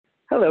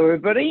Hello,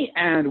 everybody,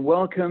 and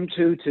welcome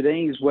to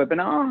today's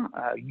webinar,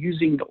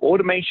 using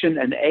automation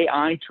and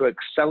AI to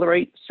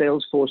accelerate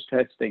Salesforce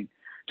testing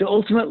to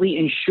ultimately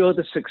ensure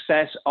the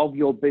success of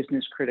your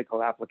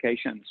business-critical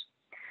applications.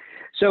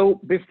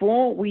 So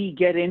before we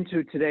get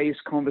into today's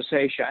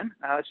conversation,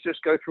 let's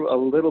just go through a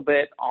little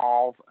bit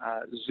of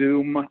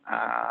Zoom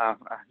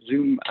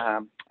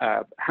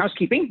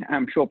housekeeping.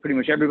 I'm sure pretty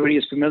much everybody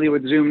is familiar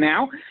with Zoom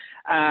now,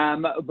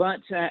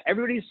 but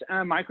everybody's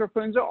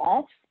microphones are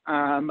off.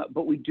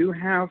 But we do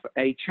have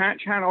a chat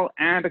channel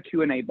and a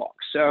Q&A box.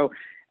 So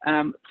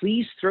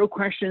please throw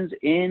questions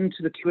into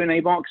the Q&A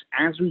box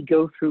as we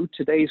go through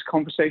today's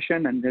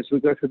conversation and as we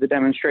go through the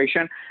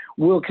demonstration.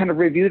 We'll kind of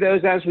review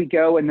those as we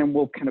go, and then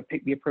we'll kind of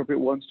pick the appropriate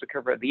ones to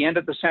cover at the end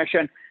of the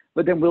session.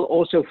 But then we'll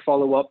also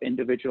follow up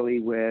individually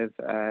with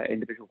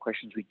individual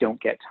questions we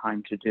don't get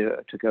time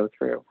to go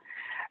through.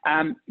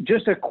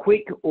 Just a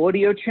quick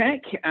audio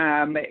check.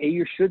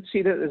 You should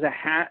see that there's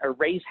a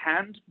raise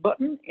hand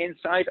button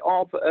inside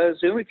of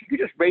Zoom. If you could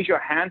just raise your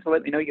hand to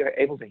let me know you're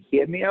able to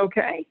hear me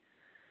okay.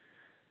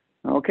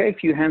 Okay, a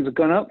few hands have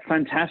gone up.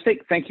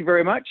 Fantastic. Thank you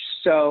very much.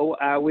 So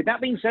with that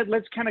being said,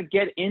 let's kind of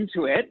get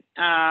into it,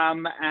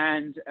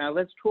 and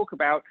let's talk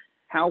about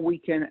how we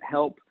can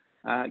help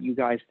you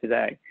guys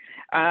today.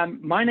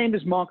 My name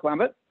is Mark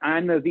Lambert.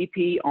 I'm the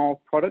VP of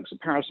Products at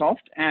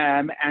Parasoft,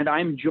 and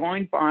I'm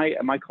joined by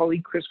my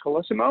colleague, Chris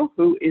Colosimo,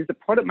 who is the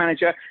Product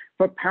Manager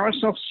for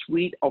Parasoft's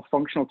suite of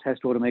functional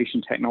test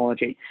automation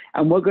technology.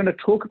 And we're going to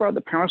talk about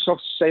the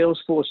Parasoft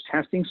Salesforce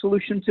testing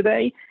solution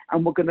today,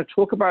 and we're going to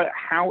talk about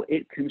how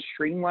it can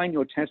streamline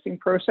your testing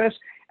process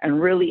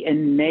and really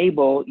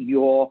enable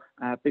your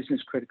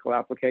business-critical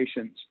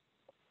applications.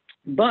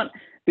 But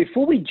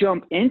before we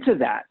jump into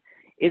that,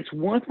 it's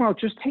worthwhile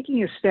just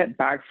taking a step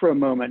back for a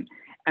moment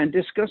and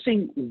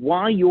discussing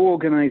why your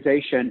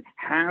organization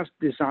has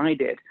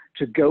decided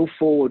to go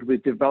forward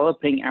with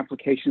developing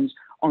applications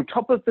on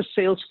top of the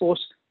Salesforce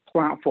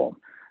platform,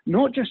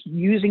 not just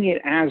using it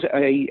as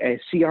a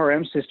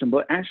CRM system,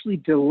 but actually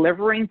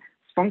delivering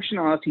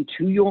functionality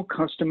to your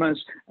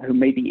customers who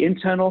may be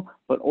internal,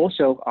 but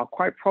also are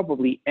quite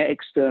probably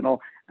external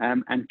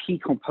and key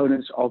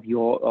components of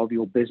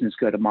your business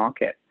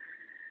go-to-market.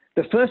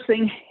 The first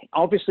thing,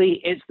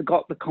 obviously, it's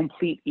got the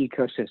complete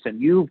ecosystem.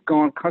 You've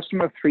got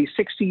Customer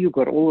 360. You've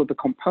got all of the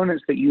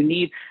components that you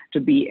need to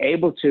be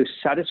able to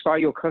satisfy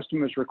your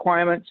customers'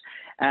 requirements.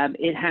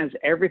 It has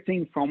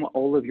everything from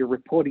all of your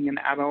reporting and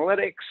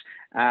analytics.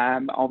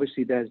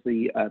 Obviously, there's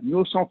the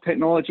MuleSoft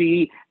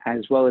technology,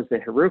 as well as the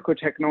Heroku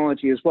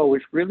technology as well,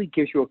 which really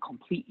gives you a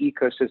complete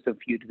ecosystem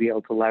for you to be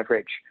able to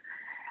leverage.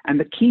 And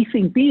the key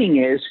thing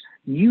being is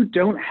you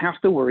don't have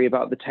to worry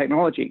about the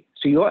technology.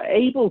 So you're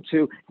able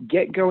to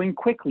get going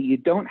quickly. You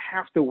don't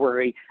have to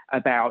worry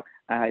about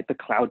the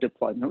cloud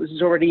deployment. This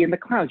is already in the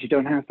cloud. You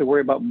don't have to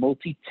worry about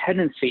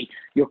multi-tenancy,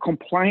 your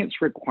compliance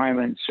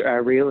requirements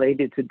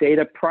related to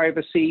data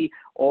privacy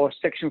or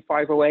Section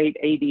 508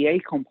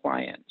 ADA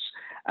compliance.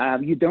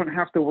 You don't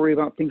have to worry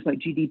about things like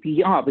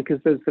GDPR because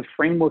there's the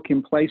framework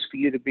in place for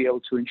you to be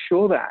able to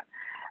ensure that.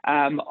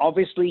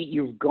 Obviously,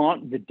 you've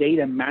got the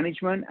data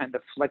management and the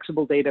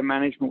flexible data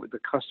management with the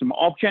custom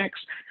objects,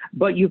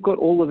 but you've got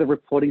all of the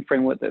reporting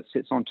framework that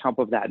sits on top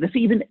of that. There's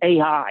even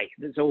AI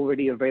that's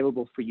already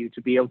available for you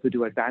to be able to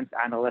do advanced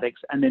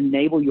analytics and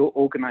enable your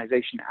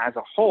organization as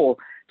a whole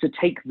to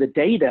take the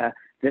data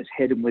that's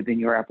hidden within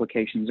your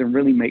applications and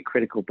really make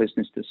critical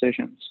business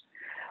decisions.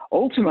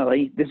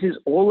 Ultimately, this is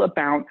all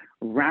about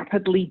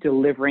rapidly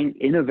delivering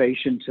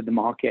innovation to the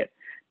market,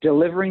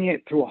 delivering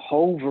it through a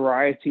whole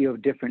variety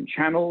of different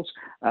channels.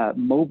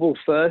 Mobile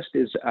first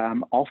is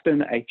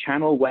often a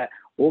channel where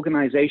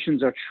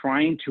organizations are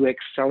trying to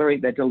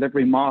accelerate their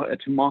delivery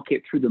to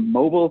market through the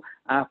mobile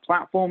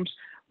platforms.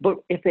 But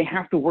if they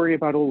have to worry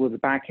about all of the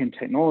back-end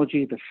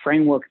technology, the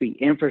framework, the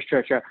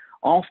infrastructure,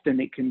 often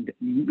it can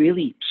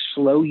really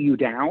slow you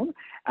down,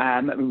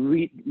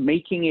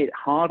 making it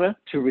harder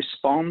to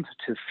respond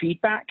to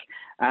feedback,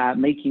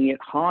 making it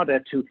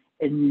harder to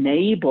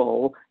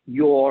enable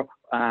your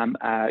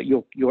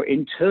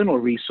internal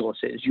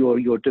resources,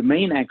 your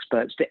domain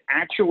experts to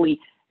actually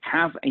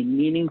have a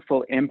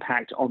meaningful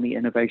impact on the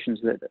innovations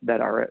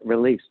that are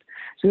released.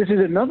 So this is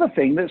another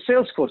thing that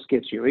Salesforce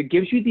gives you. It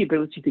gives you the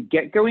ability to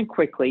get going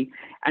quickly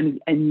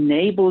and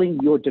enabling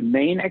your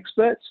domain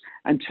experts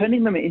and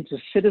turning them into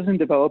citizen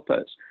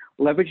developers,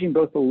 leveraging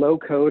both the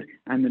low-code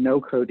and the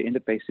no-code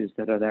interfaces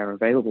that are there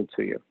available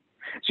to you.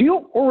 So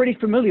you're already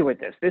familiar with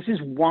this. This is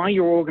why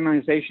your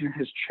organization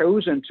has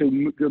chosen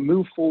to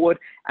move forward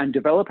and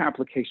develop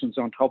applications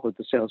on top of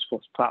the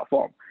Salesforce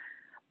platform.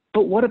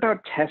 But what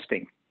about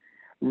testing?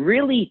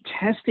 Really,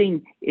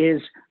 testing is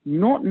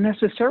not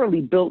necessarily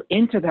built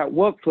into that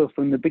workflow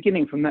from the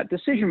beginning, from that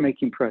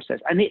decision-making process.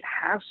 And it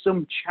has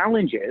some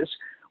challenges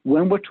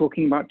when we're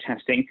talking about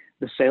testing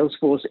the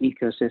Salesforce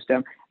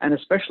ecosystem and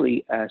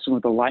especially some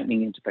of the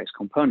Lightning interface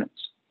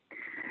components.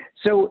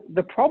 So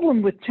the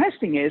problem with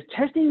testing is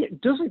testing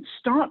doesn't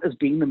start as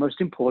being the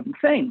most important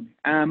thing,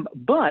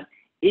 but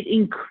it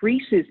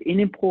increases in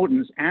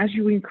importance as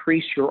you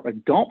increase your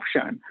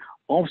adoption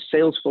of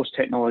Salesforce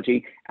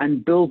technology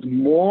and build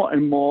more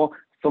and more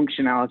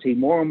functionality,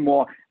 more and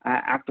more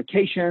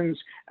applications,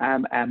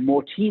 and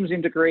more teams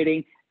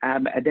integrating,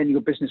 and then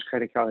your business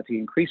criticality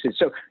increases.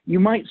 So you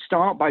might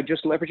start by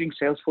just leveraging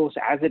Salesforce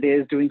as it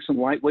is, doing some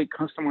lightweight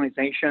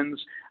customizations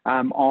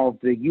of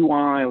the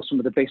UI or some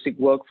of the basic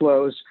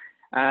workflows.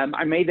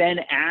 I may then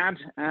add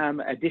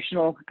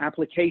additional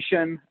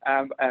application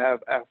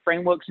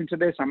frameworks into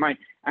this. I might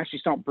actually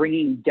start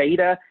bringing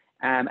data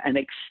and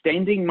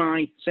extending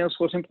my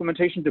Salesforce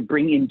implementation to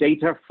bring in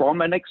data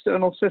from an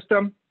external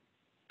system.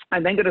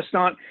 I'm then going to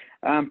start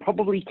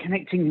probably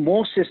connecting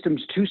more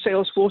systems to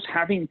Salesforce,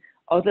 having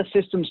other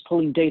systems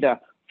pulling data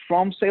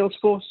from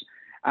Salesforce.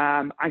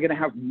 I'm going to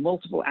have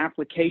multiple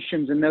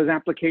applications, and those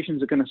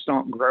applications are going to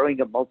start growing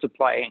and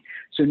multiplying.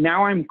 So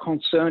now I'm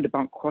concerned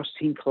about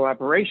cross-team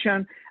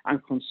collaboration. I'm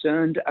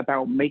concerned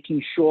about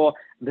making sure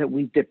that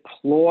we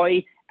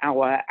deploy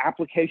our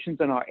applications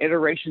and our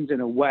iterations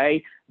in a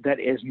way that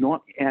is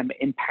not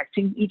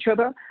impacting each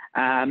other.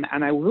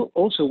 And I will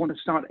also want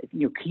to start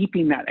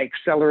keeping that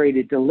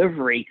accelerated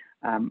delivery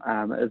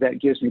that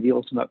gives me the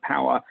ultimate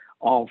power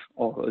of,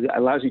 or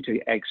allows me to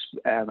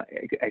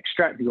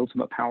extract the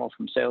ultimate power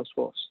from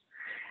Salesforce.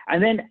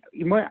 And then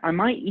I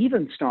might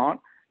even start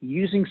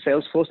using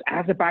Salesforce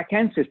as a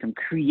back-end system,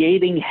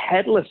 creating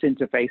headless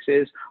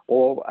interfaces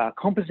or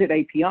composite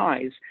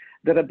APIs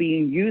that are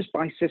being used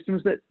by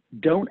systems that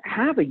don't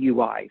have a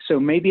UI.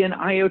 So maybe an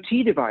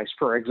IoT device,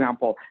 for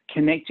example,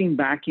 connecting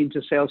back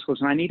into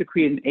Salesforce. And I need to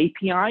create an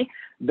API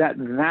that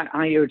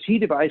IoT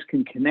device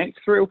can connect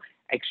through,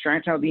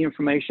 extract out the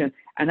information,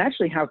 and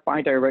actually have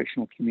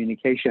bidirectional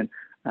communication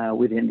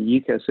within the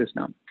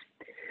ecosystem.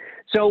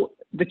 So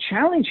the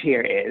challenge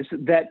here is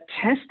that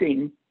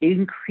testing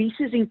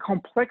increases in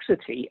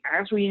complexity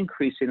as we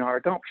increase in our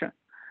adoption.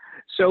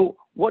 So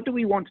what do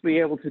we want to be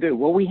able to do?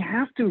 Well, we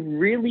have to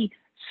really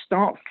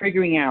start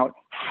figuring out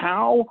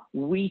how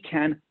we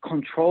can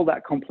control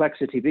that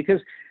complexity,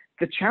 because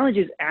the challenge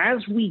is as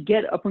we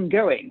get up and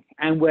going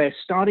and we're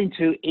starting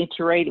to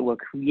iterate and we're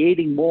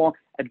creating more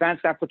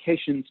advanced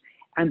applications,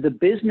 and the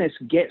business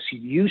gets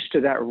used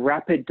to that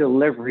rapid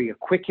delivery, a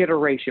quick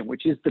iteration,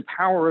 which is the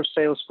power of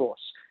Salesforce.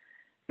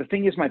 The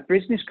thing is, my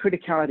business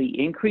criticality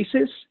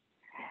increases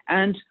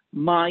and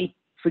my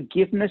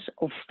forgiveness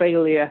of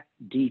failure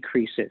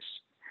decreases.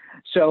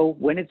 So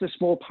when it's a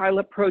small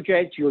pilot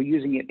project, you're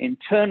using it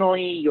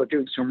internally, you're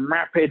doing some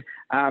rapid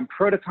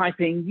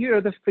prototyping,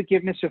 the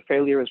forgiveness of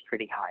failure is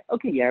pretty high.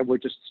 Okay, yeah, we're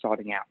just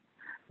starting out.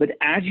 But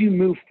as you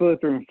move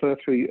further and further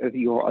through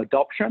your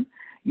adoption,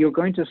 you're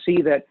going to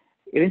see that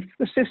if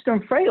the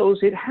system fails,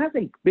 it has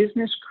a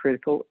business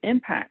critical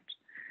impact.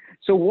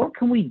 So what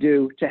can we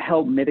do to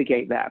help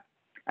mitigate that?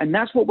 And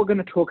that's what we're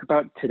going to talk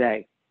about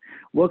today.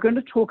 We're going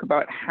to talk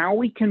about how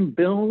we can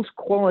build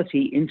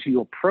quality into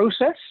your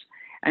process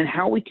and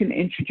how we can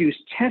introduce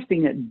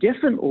testing at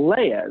different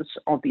layers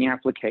of the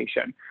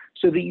application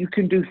so that you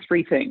can do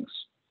three things.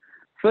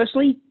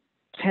 Firstly,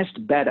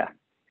 test better.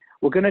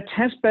 We're going to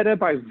test better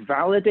by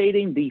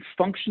validating the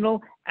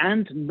functional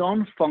and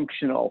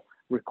non-functional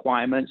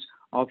requirements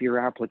of your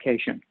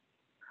application.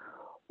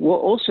 We're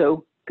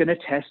also going to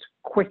test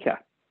quicker.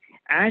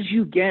 As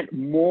you get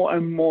more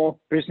and more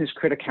business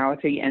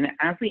criticality and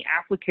as the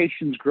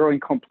applications grow in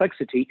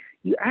complexity,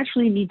 you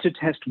actually need to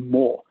test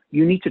more.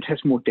 You need to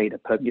test more data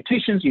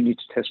permutations, you need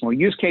to test more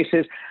use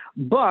cases,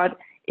 but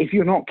if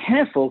you're not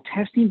careful,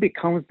 testing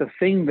becomes the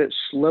thing that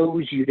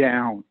slows you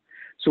down.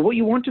 So what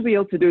you want to be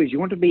able to do is you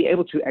want to be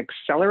able to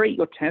accelerate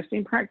your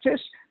testing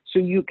practice so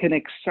you can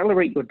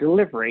accelerate your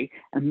delivery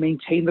and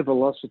maintain the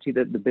velocity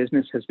that the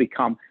business has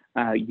become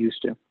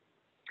used to.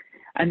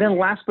 And then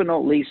last but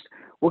not least,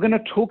 we're going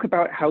to talk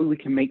about how we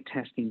can make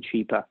testing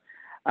cheaper.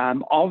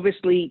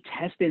 Obviously,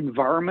 test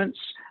environments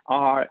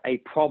are a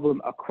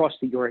problem across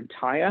your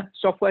entire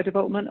software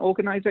development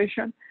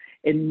organization,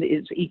 and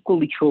it's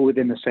equally true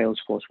within the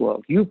Salesforce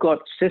world. You've got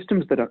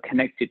systems that are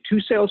connected to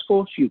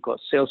Salesforce. You've got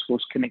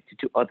Salesforce connected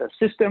to other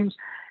systems.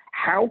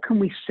 How can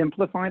we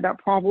simplify that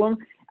problem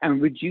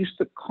and reduce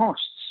the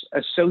costs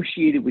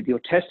associated with your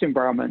test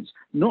environments,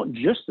 not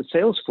just the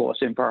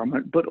Salesforce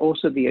environment, but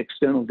also the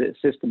external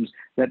systems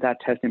that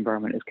test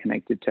environment is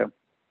connected to?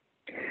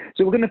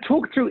 So we're going to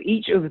talk through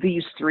each of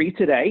these three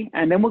today,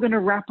 and then we're going to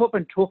wrap up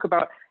and talk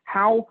about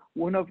how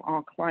one of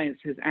our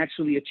clients has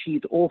actually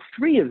achieved all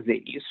three of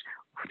these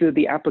through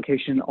the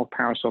application of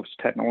Parasoft's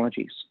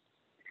technologies.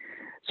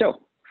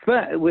 So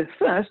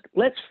first,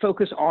 let's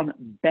focus on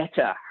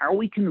better, how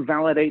we can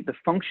validate the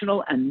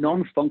functional and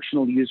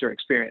non-functional user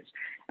experience.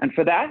 And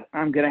for that,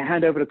 I'm going to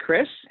hand over to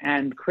Chris.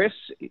 And Chris,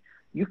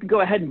 you can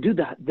go ahead and do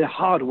the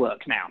hard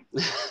work now.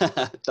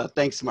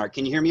 Thanks, Mark.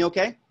 Can you hear me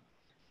okay?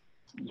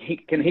 He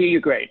can hear you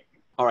great.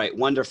 All right,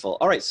 wonderful.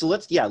 All right, so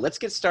let's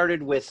get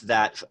started with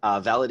that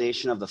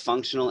validation of the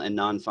functional and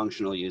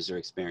non-functional user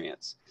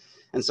experience.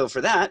 And so for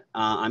that,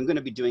 I'm going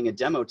to be doing a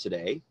demo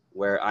today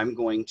where I'm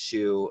going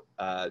to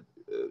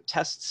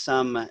test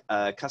some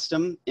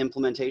custom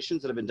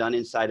implementations that have been done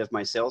inside of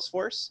my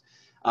Salesforce.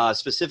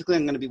 Specifically,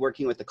 I'm going to be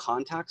working with the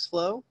contacts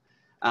flow.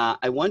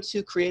 I want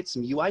to create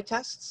some UI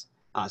tests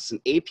some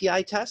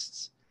API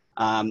tests,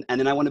 and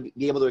then I want to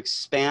be able to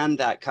expand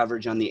that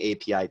coverage on the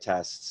API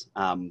tests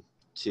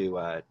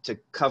to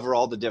cover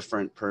all the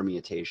different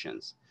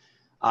permutations.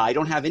 I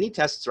don't have any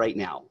tests right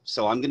now,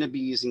 so I'm going to be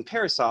using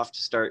Parasoft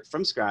to start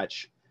from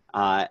scratch,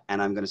 and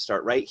I'm going to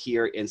start right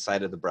here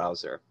inside of the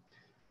browser.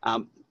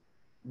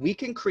 We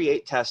can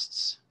create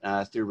tests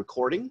through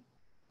recording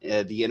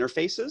the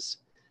interfaces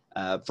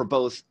for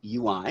both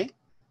UI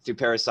through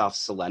Parasoft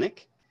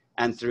Selenic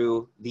and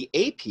through the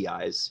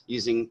APIs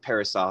using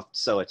Parasoft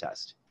SOA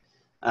test.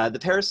 The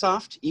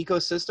Parasoft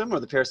ecosystem or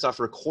the Parasoft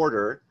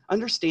recorder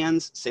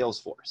understands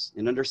Salesforce.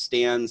 It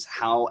understands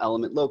how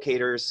element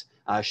locators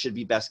should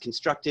be best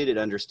constructed. It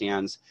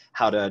understands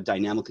how to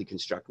dynamically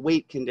construct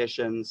weight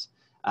conditions.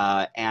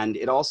 And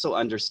it also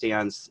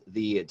understands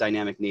the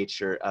dynamic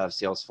nature of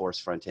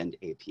Salesforce front-end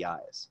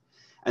APIs.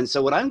 And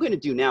so what I'm going to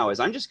do now is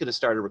I'm just going to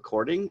start a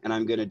recording, and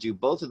I'm going to do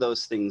both of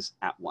those things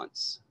at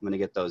once. I'm going to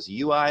get those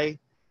UI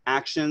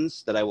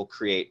actions that I will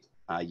create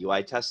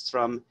UI tests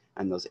from,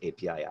 and those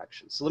API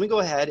actions. So let me go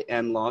ahead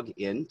and log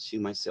into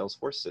my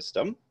Salesforce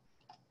system.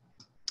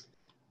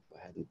 Go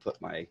ahead and put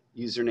my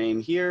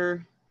username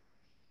here,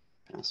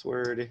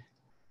 password,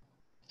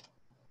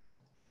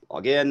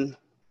 log in.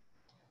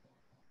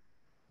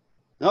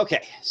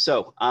 Okay,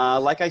 so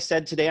like I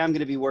said, today I'm going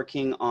to be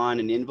working on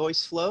an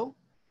invoice flow.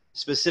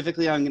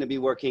 Specifically, I'm going to be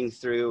working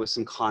through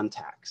some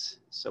contacts.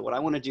 So what I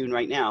want to do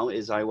right now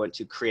is I want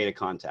to create a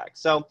contact.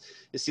 So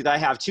you see that I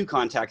have two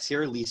contacts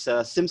here,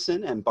 Lisa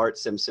Simpson and Bart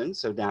Simpson.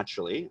 So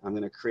naturally, I'm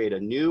going to create a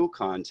new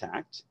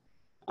contact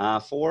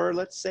for,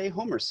 let's say,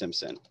 Homer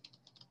Simpson.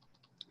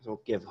 So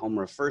we'll give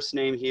Homer a first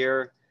name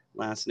here,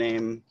 last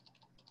name.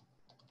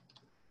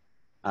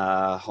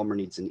 Homer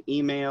needs an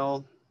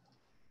email.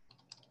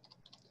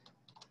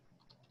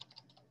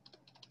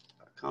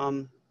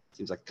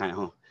 Seems like kind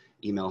of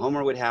email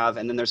Homer would have.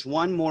 And then there's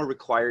one more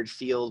required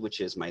field,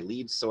 which is my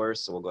lead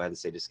source. So we'll go ahead and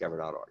say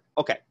discover.org.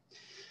 Okay.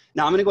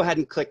 Now I'm going to go ahead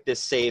and click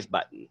this save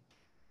button.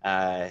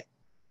 That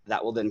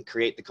will then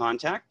create the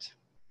contact.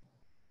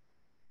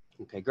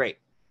 Okay, great.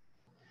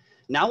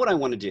 Now what I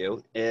want to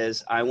do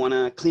is I want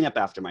to clean up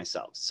after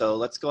myself. So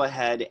let's go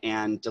ahead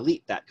and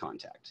delete that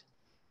contact.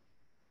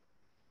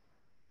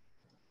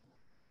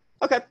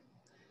 Okay.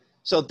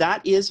 So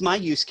that is my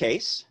use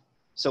case.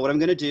 So what I'm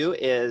going to do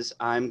is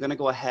I'm going to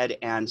go ahead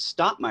and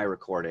stop my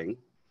recording,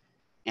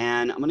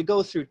 and I'm going to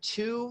go through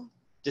two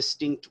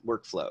distinct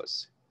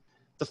workflows.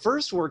 The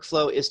first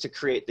workflow is to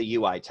create the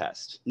UI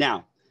test.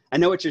 Now, I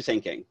know what you're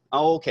thinking.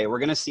 Oh, okay, we're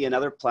going to see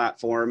another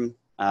platform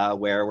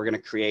where we're going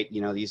to create,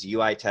 these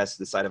UI tests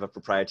inside of a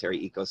proprietary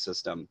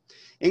ecosystem.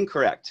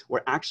 Incorrect.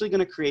 We're actually going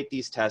to create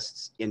these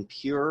tests in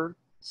pure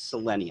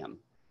Selenium.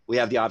 We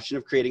have the option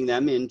of creating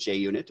them in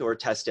JUnit or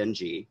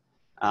TestNG.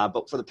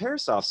 But for the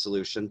Parasoft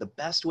solution, the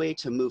best way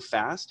to move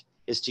fast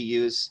is to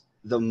use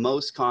the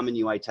most common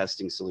UI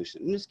testing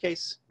solution. In this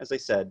case, as I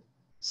said,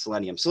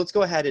 Selenium. So let's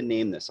go ahead and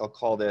name this. I'll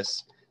call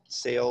this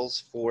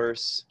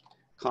Salesforce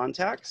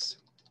Contacts.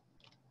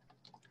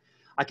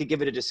 I could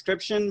give it a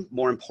description.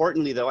 More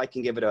importantly, though, I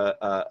can give it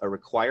a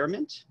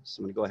requirement. So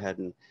I'm going to go ahead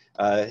and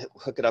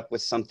hook it up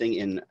with something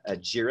in a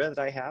Jira that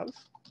I have.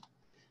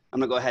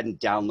 I'm going to go ahead and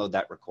download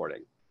that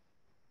recording.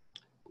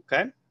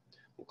 Okay.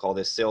 We'll call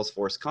this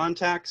Salesforce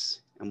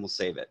Contacts, and we'll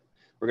save it.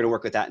 We're going to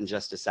work with that in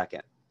just a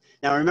second.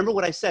 Now, remember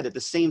what I said. At the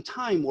same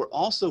time, we're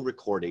also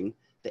recording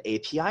the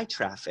API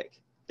traffic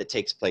that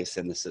takes place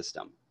in the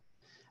system.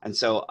 And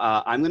so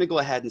I'm going to go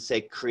ahead and say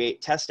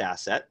create test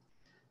asset.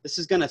 This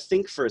is going to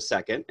think for a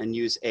second and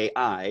use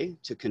AI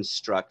to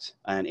construct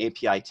an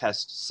API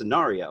test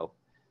scenario,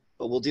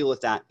 but we'll deal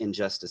with that in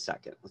just a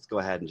second. Let's go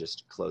ahead and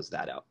just close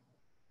that out.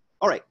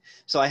 All right,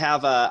 so I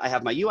have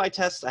my UI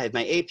tests, I have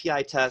my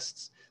API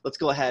tests. Let's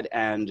go ahead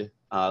and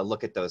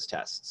look at those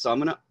tests. So I'm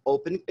going to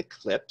open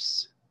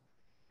Eclipse.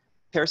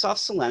 Parasoft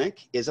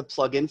Selenic is a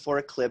plugin for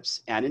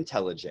Eclipse and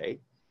IntelliJ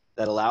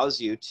that allows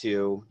you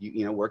to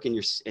work in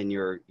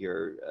your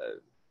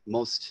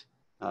most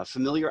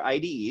familiar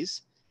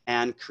IDEs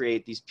and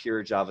create these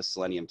pure Java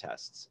Selenium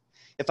tests.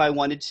 If I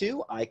wanted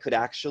to, I could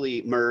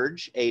actually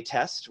merge a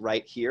test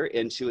right here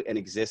into an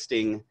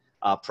existing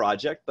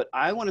project, but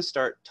I want to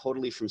start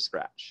totally from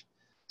scratch.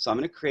 So I'm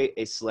going to create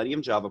a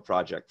Selenium Java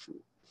project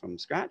from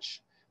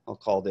scratch. I'll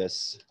call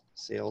this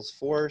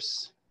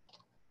Salesforce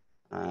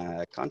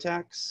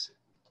Contacts.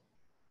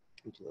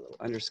 Do a little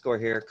underscore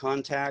here,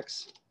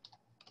 Contacts.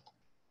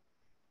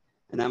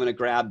 And I'm going to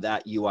grab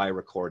that UI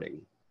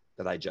recording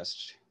that I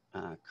just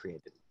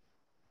created.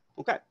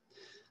 Okay,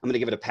 I'm going to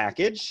give it a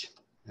package,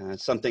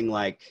 something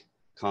like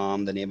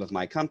com, the name of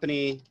my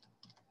company,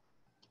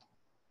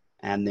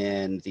 and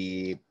then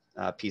the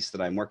piece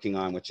that I'm working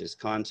on, which is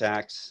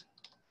contacts.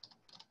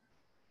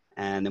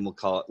 And then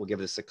we'll give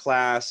this a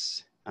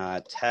class,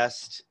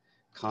 test,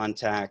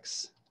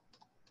 contacts,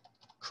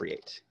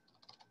 create.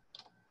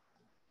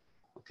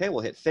 Okay,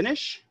 we'll hit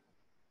finish.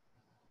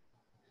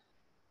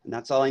 And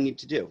that's all I need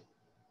to do.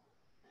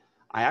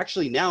 I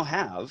actually now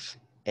have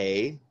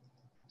a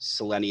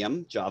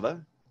Selenium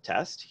Java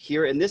test.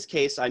 Here in this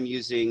case, I'm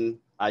using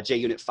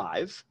JUnit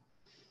 5.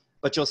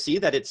 But you'll see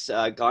that it's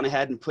gone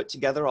ahead and put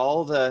together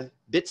all the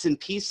bits and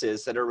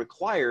pieces that are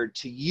required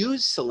to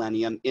use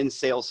Selenium in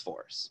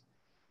Salesforce,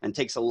 and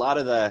takes a lot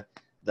of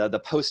the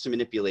post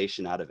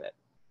manipulation out of it.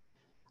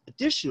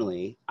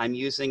 Additionally, I'm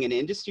using an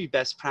industry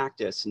best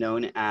practice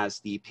known as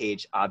the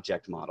page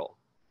object model.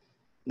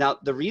 Now,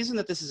 the reason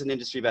that this is an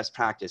industry best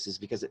practice is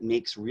because it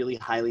makes really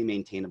highly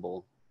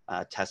maintainable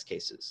test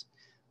cases,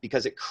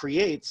 because it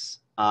creates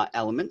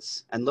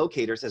elements and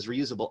locators as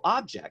reusable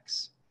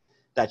objects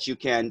that you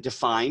can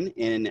define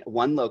in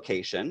one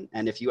location.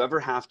 And if you ever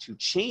have to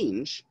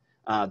change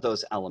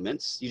those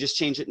elements, you just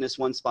change it in this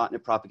one spot and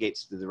it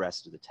propagates through the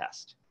rest of the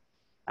test.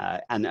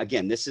 And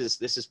again, this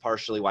is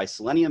partially why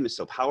Selenium is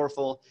so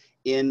powerful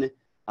in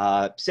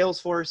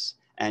Salesforce,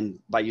 and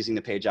by using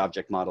the page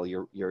object model,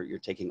 you're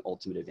taking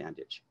ultimate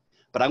advantage.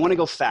 But I want to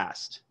go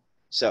fast.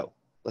 So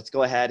let's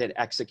go ahead and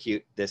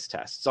execute this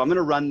test. So I'm going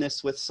to run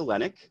this with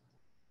Selenic,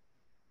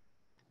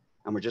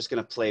 and we're just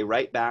going to play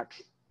right back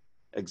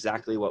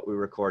exactly what we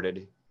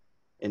recorded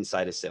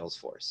inside of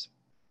Salesforce.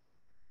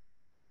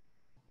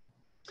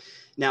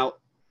 Now,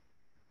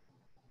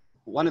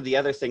 one of the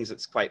other things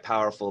that's quite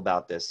powerful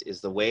about this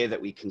is the way that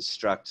we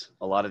construct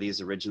a lot of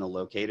these original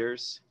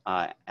locators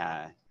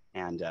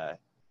and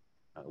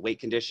weight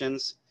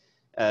conditions.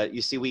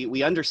 You see,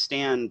 we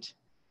understand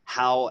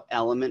how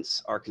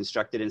elements are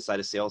constructed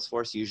inside of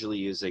Salesforce, usually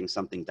using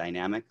something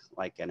dynamic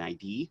like an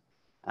ID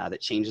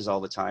that changes all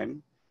the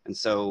time. And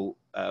so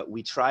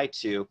we try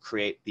to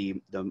create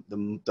the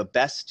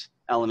best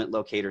element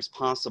locators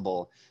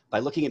possible by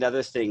looking at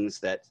other things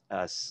that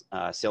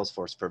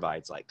Salesforce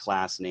provides, like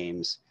class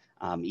names,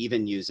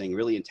 even using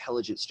really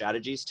intelligent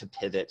strategies to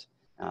pivot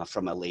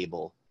from a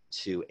label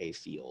to a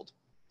field.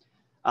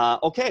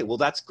 Okay, well,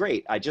 that's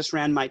great. I just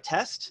ran my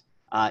test.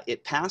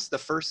 It passed the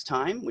first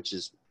time, which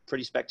is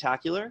pretty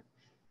spectacular.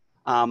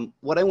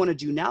 What I want to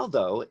do now,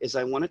 though, is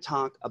I want to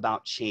talk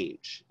about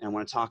change, and I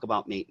want to talk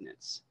about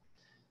maintenance.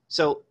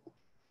 So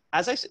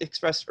as I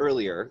expressed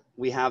earlier,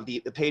 we have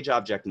the page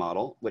object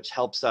model, which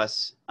helps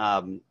us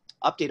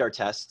update our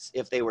tests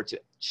if they were to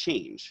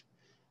change.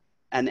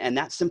 And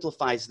that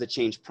simplifies the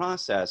change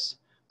process.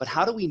 But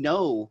how do we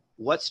know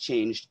what's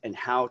changed and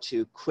how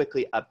to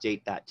quickly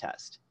update that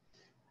test?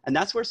 And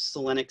that's where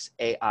Selenic's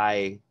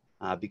AI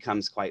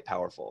becomes quite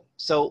powerful.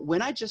 So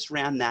when I just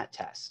ran that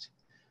test,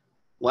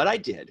 what I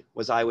did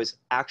was I was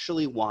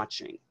actually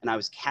watching and I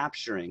was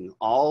capturing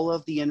all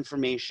of the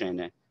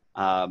information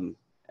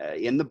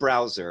in the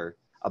browser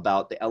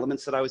about the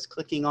elements that I was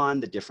clicking on,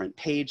 the different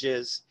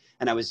pages,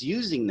 and I was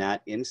using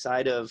that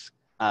inside of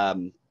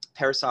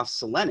Parasoft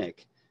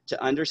Selenic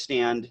to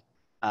understand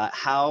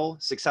how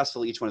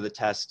successful each one of the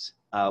tests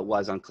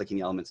was on clicking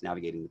the elements,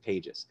 navigating the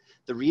pages.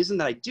 The reason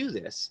that I do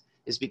this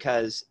is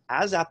because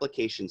as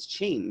applications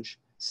change,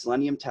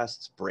 Selenium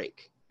tests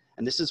break.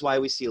 And this is why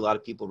we see a lot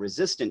of people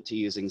resistant to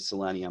using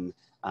Selenium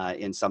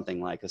in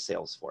something like a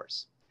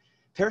Salesforce.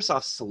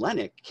 Parasoft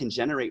Selenic can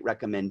generate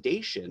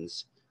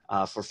recommendations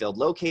for field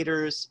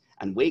locators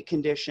and weight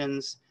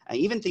conditions, and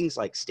even things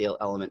like stale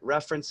element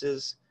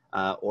references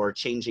or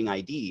changing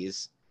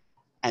IDs,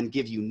 and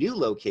give you new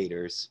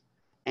locators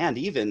and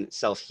even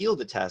self-heal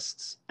the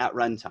tests at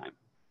runtime.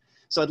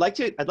 So I'd like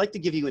to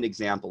give you an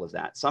example of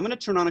that. So I'm going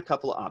to turn on a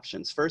couple of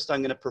options. First,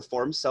 I'm going to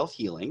perform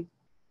self-healing.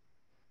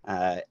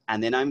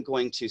 And then I'm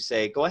going to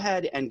say, go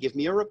ahead and give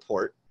me a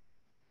report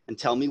and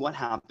tell me what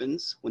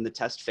happens when the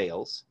test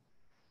fails.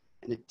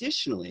 And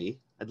additionally,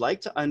 I'd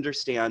like to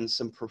understand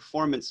some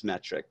performance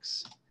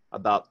metrics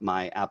about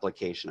my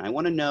application. I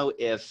want to know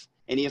if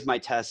any of my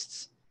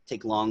tests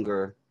take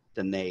longer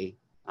than they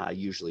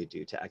usually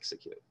do to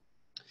execute.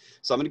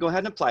 So I'm going to go ahead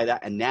and apply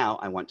that. And now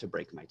I want to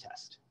break my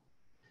test.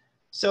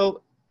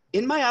 So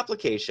in my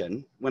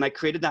application, when I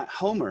created that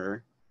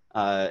Homer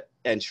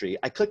entry,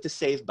 I clicked the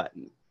save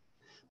button.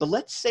 But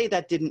let's say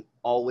that didn't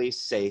always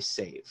say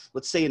save.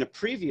 Let's say in a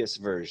previous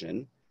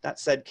version, that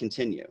said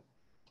continue.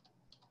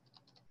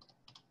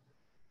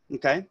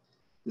 Okay,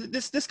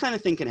 this kind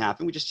of thing can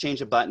happen. We just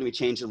change a button, we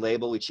change a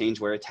label, we change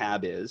where a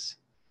tab is.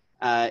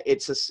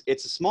 It's a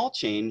small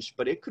change,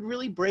 but it could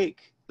really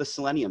break the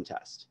Selenium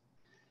test.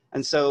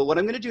 And so what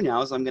I'm going to do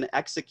now is I'm going to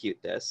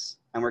execute this,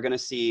 and we're going to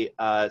see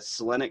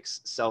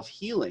Selenic's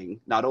self-healing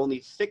not only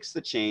fix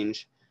the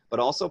change, but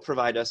also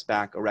provide us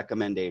back a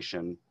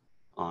recommendation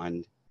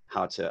on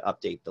how to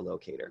update the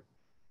locator.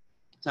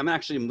 So I'm going to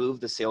actually move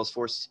the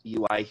Salesforce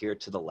UI here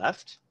to the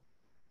left.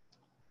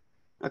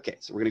 Okay,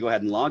 so we're going to go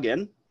ahead and log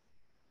in.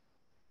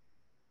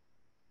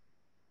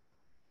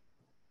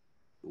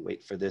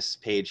 Wait for this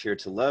page here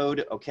to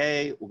load.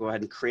 Okay, we'll go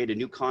ahead and create a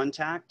new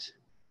contact.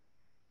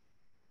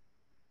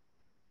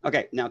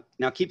 Okay, now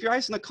keep your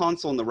eyes on the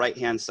console on the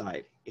right-hand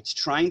side. It's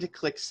trying to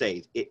click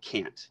save. It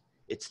can't.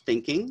 It's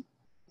thinking.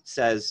 It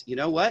says, you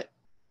know what?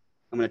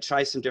 I'm going to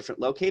try some different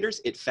locators.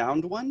 It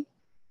found one.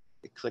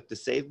 It clicked the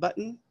save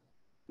button.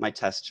 My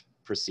test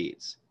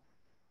proceeds.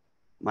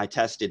 My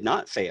test did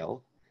not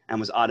fail and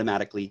was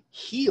automatically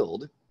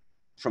healed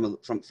from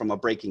a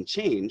breaking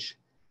change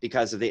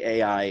because of the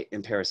AI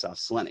in Parasoft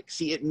Selenic.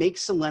 See, it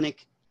makes Selenium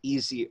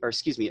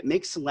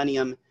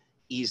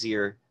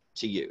easier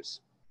to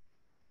use.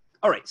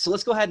 All right, so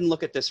let's go ahead and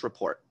look at this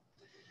report.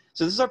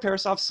 So this is our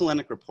Parasoft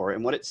Selenic report,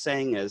 and what it's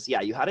saying is,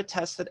 yeah, you had a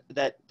test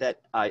that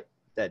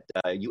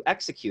you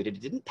executed.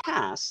 It didn't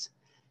pass,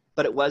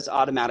 but it was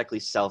automatically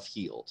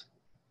self-healed.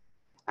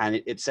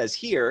 And it says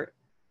here,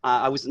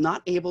 I was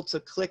not able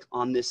to click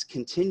on this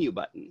continue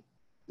button,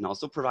 and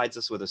also provides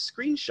us with a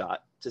screenshot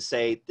to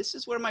say, this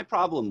is where my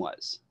problem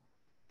was.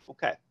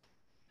 Okay.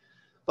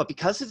 But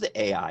because of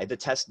the AI, the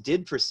test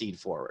did proceed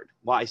forward.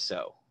 Why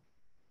so?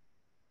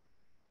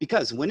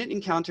 Because when it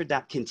encountered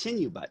that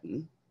continue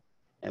button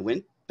and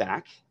went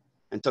back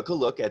and took a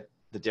look at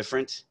the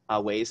different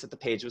ways that the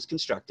page was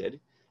constructed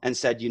and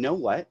said, you know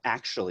what,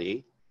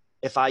 actually,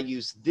 if I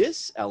use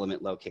this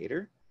element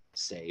locator,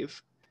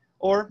 save,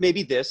 or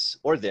maybe this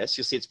or this,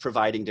 you'll see it's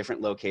providing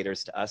different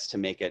locators to us to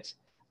make it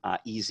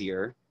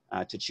easier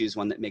to choose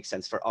one that makes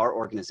sense for our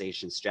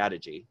organization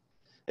strategy.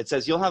 It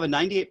says you'll have a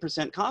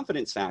 98%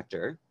 confidence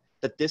factor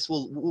that this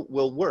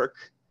will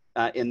work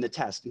in the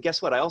test. And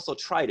guess what? I also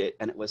tried it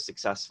and it was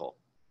successful.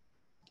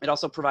 It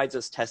also provides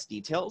us test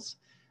details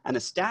and a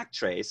stack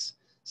trace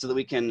so that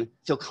we can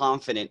feel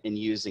confident in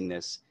using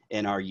this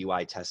in our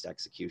UI test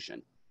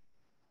execution.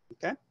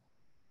 Okay.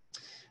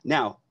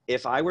 Now,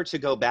 if I were to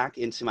go back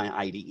into my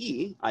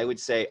IDE, I would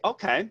say,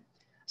 okay,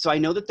 so I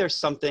know that there's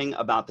something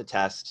about the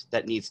test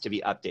that needs to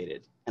be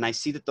updated. And I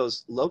see that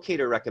those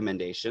locator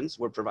recommendations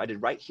were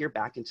provided right here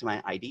back into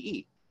my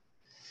IDE.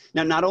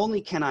 Now, not only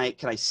can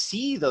I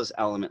see those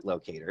element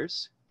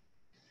locators,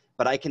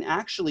 but I can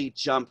actually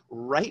jump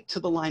right to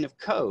the line of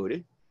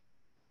code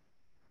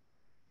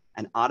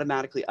and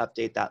automatically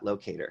update that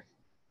locator.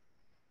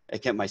 I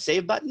get my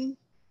save button,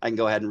 I can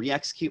go ahead and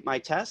re-execute my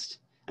test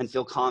and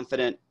feel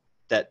confident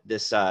that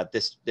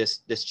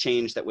this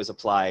change that was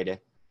applied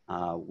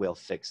will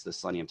fix the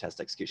Selenium test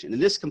execution.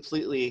 And this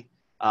completely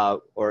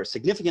or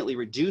significantly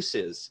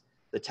reduces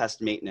the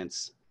test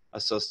maintenance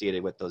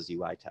associated with those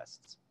UI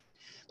tests.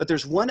 But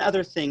there's one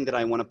other thing that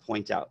I want to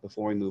point out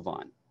before we move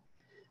on,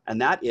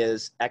 and that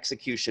is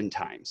execution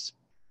times.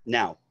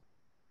 Now,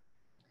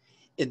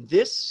 in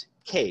this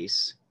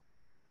case,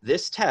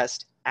 this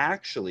test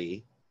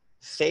actually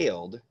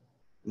failed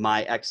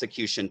my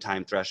execution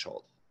time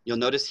threshold. You'll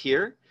notice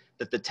here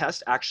that the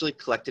test actually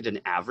collected an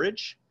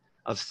average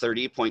of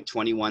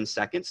 30.21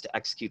 seconds to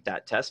execute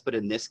that test, but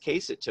in this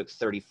case, it took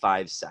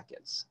 35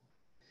 seconds.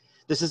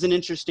 This is an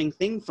interesting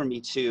thing for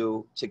me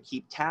to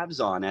keep tabs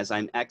on as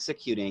I'm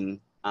executing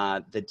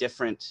the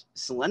different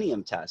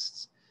Selenium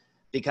tests,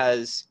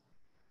 because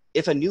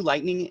if a new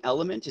Lightning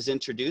element is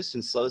introduced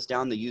and slows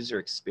down the user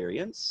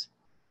experience,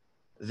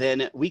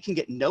 then we can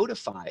get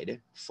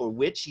notified for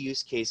which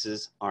use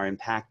cases are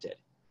impacted.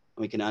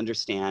 And we can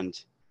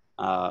understand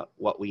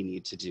what we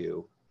need to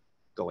do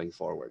going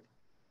forward.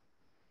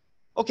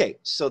 Okay,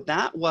 so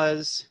that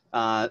was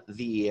how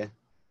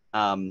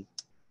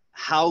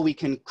we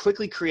can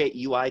quickly create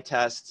UI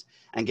tests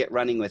and get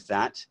running with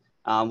that.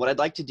 What I'd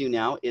like to do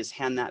now is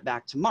hand that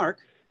back to Mark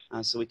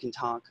so we can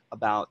talk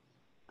about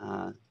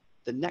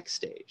the next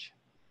stage.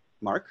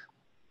 Mark?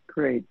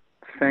 Great,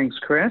 thanks,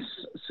 Chris.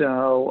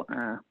 So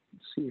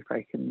let's see if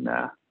I can,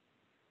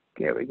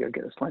 there we go,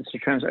 get the slides to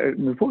translate,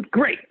 move forward.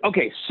 Great,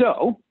 okay,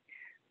 so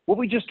what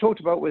we just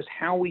talked about was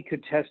how we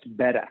could test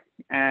better.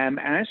 And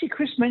actually,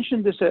 Chris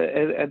mentioned this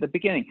at the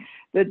beginning,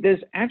 that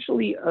there's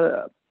actually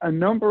a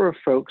number of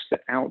folks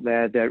out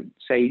there that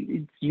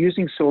say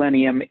using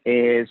Selenium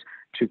is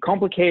too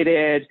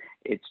complicated,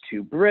 it's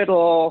too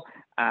brittle,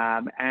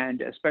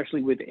 and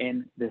especially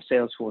within the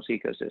Salesforce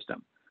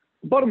ecosystem.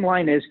 The bottom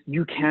line is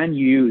you can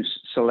use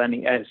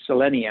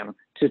Selenium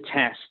to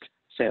test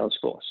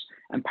Salesforce,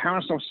 and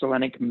Parasoft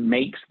Selenic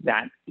makes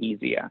that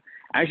easier.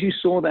 As you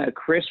saw there,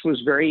 Chris was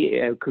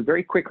could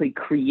very quickly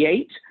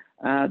create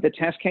the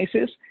test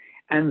cases,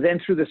 and then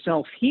through the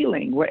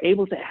self-healing, we're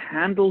able to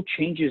handle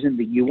changes in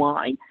the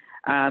UI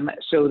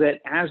so that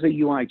as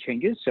the UI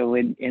changes, so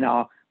in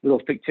our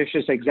little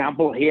fictitious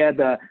example here,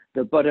 the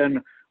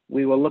button,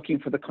 we were looking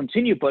for the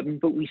continue button,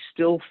 but we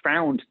still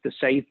found the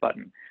save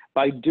button.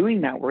 By doing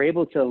that, we're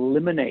able to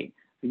eliminate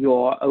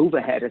your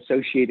overhead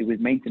associated with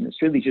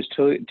maintenance, really just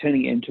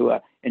turning it into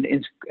an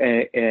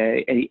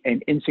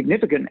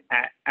insignificant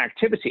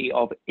activity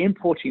of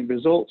importing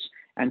results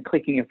and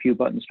clicking a few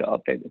buttons to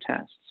update the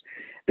tests.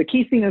 The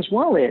key thing as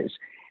well is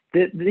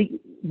that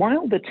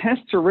while the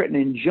tests are written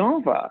in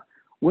Java,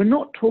 we're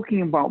not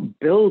talking about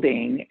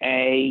building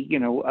a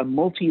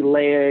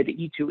multi-layered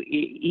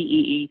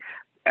E2E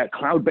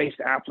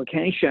cloud-based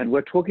application.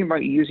 We're talking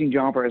about using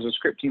Java as a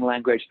scripting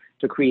language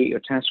to create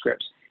your test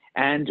scripts.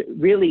 And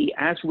really,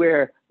 as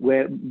we're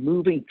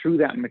moving through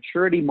that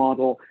maturity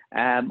model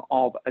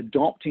of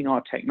adopting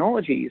our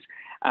technologies,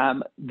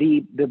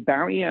 the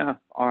barrier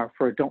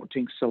for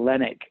adopting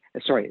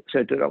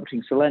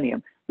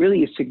Selenium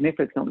really is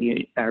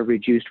significantly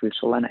reduced with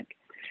Selenic.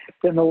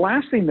 Then the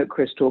last thing that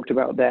Chris talked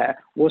about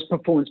there was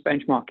performance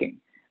benchmarking.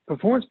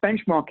 Performance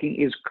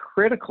benchmarking is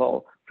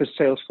critical for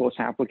Salesforce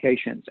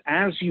applications.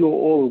 As you're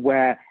all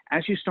aware,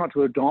 as you start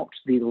to adopt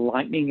the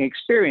Lightning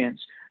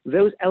experience,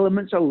 those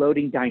elements are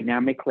loading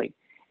dynamically.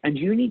 And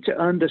you need to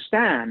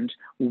understand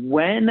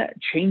when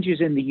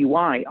changes in the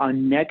UI are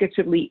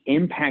negatively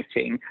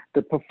impacting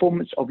the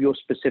performance of your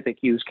specific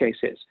use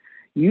cases.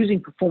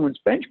 Using performance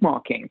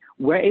benchmarking,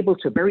 we're able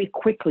to very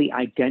quickly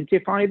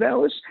identify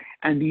those,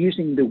 and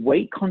using the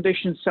weight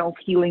condition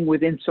self-healing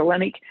within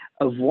Selenic,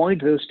 avoid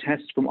those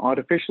tests from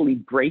artificially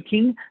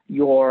breaking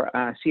your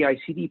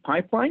CI/CD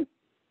pipeline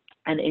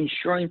and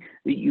ensuring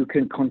that you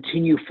can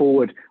continue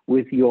forward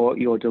with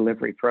your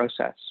delivery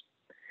process.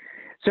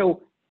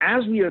 So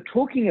as we are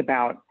talking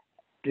about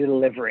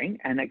delivering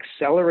and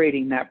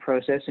accelerating that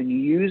process and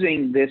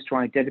using this to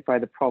identify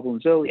the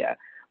problems earlier,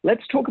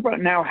 let's talk about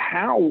now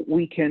how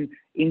we can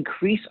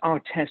increase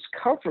our test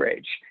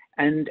coverage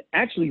and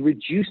actually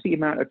reduce the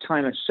amount of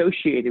time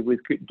associated with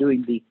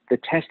doing the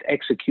test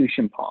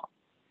execution part.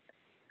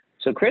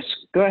 So Chris,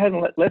 go ahead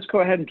and let's go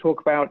ahead and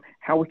talk about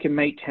how we can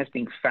make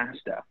testing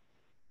faster.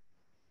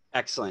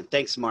 Excellent.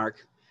 Thanks,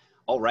 Mark.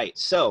 All right.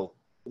 So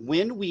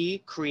when we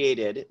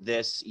created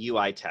this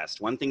UI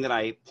test, one thing that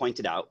I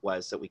pointed out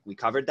was that we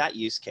covered that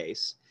use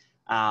case,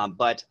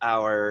 but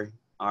our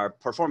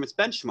performance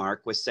benchmark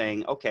was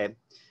saying, okay,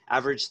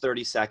 average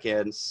 30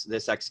 seconds,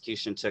 this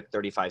execution took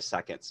 35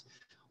 seconds.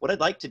 What I'd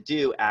like to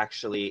do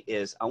actually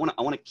is I want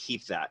to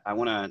keep that. I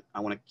want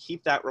to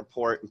keep that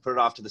report and put it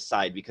off to the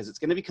side because it's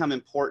going to become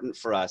important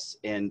for us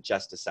in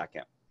just a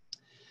second.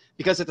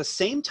 Because at the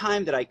same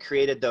time that I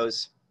created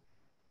those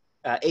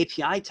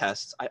API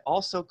tests, I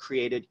also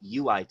created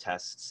UI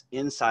tests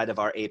inside of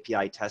our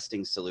API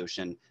testing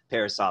solution,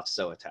 Parasoft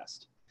SOA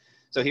Test.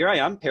 So here I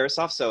am,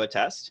 Parasoft SOA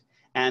Test.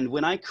 And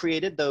when I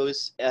created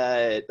those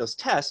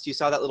tests, you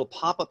saw that little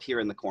pop-up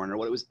here in the corner.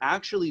 What it was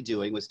actually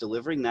doing was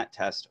delivering that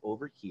test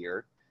over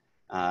here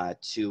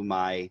to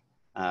my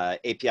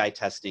API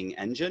testing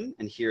engine.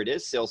 And here it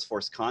is,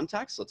 Salesforce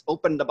Contacts. Let's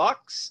open the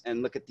box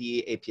and look at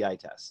the API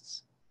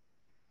tests.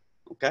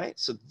 Okay,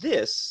 so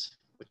this,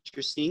 what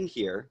you're seeing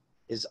here,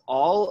 is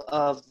all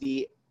of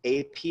the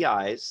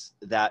APIs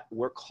that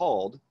were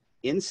called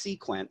in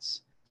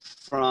sequence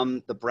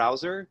from the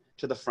browser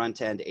to the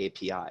front-end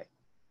API.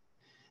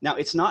 Now,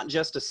 it's not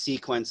just a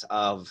sequence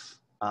of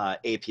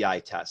API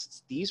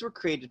tests. These were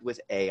created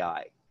with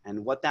AI.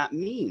 And what that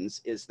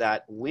means is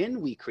that when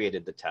we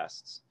created the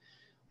tests,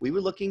 we were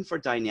looking for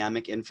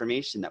dynamic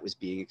information that was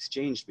being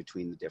exchanged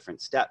between the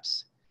different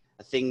steps.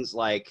 Things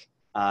like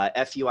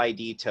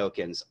FUID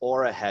tokens,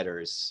 Aura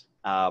headers,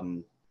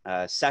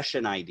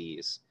 session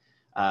IDs,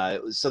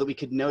 so that we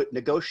could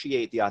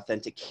negotiate the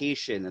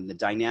authentication and the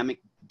dynamic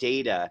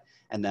data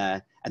and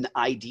the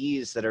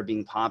IDs that are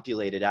being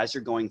populated as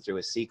you're going through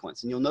a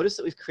sequence. And you'll notice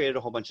that we've created a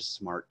whole bunch of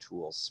smart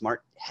tools,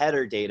 smart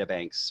header data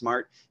banks,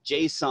 smart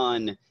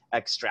JSON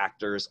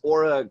extractors,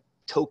 Aura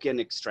token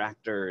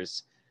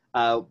extractors.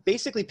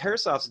 Basically,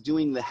 Parasoft's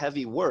doing the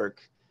heavy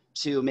work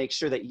to make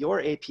sure that your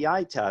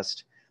API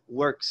test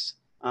works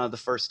the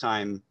first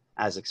time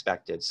as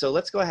expected. So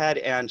let's go ahead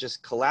and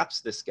just collapse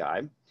this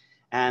guy.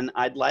 And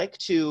I'd like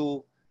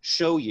to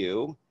show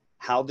you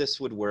how this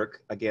would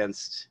work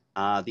against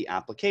the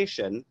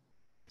application.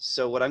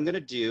 So what I'm going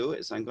to do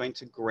is I'm going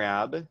to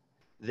grab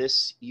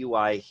this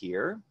UI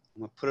here.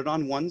 I'm going to put it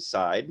on one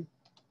side.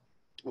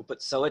 We'll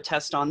put SOA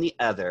test on the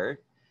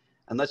other.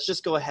 And let's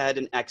just go ahead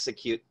and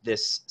execute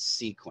this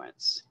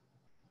sequence.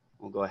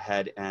 We'll go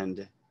ahead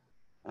and,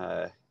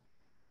 sorry,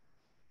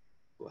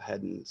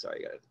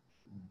 I got a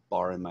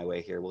bar in my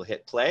way here. We'll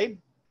hit play.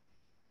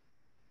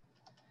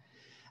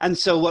 And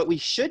so what we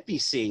should be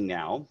seeing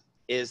now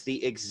is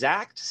the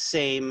exact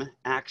same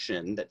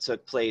action that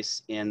took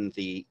place in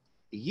the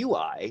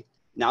UI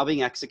now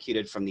being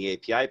executed from the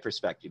API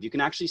perspective. You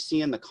can actually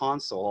see in the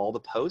console all the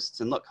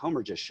posts, and look,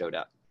 Homer just showed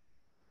up.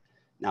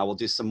 Now we'll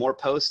do some more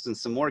posts and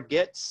some more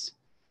gets,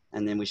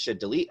 and then we should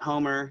delete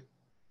Homer,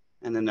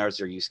 and then there's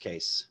our use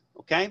case,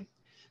 okay?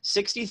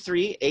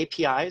 63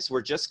 APIs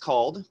were just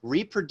called,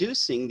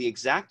 reproducing the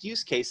exact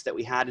use case that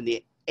we had in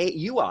the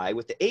UI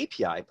with the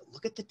API, but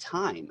look at the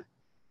time.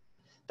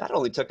 That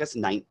only took us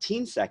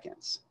 19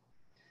 seconds.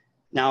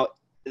 Now,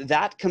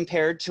 that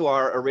compared to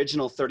our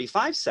original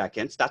 35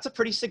 seconds, that's a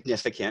pretty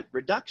significant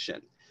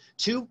reduction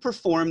to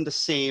perform the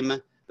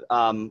same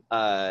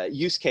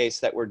use case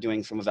that we're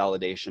doing from a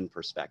validation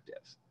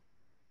perspective.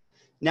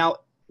 Now,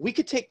 we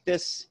could take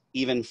this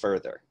even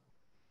further.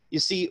 You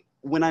see,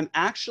 when I'm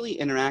actually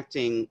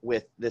interacting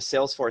with the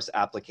Salesforce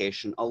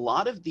application, a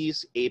lot of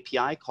these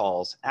API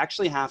calls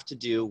actually have to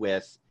do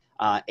with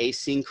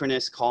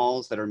asynchronous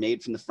calls that are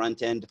made from the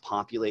front end to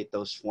populate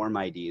those form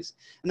IDs.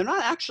 And they're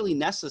not actually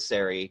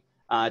necessary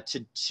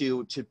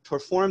to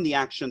perform the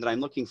action that I'm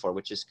looking for,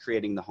 which is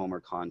creating the Homer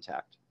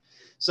contact.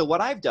 So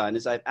what I've done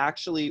is I've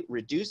actually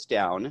reduced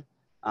down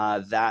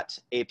that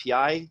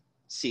API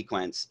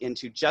sequence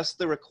into just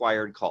the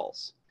required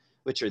calls,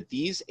 which are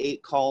these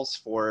 8 calls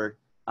for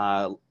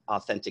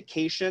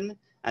authentication,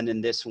 and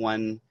then this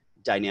one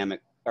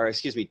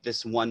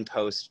this one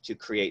post to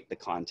create the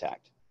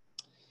contact.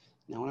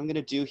 Now what I'm going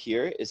to do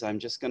here is I'm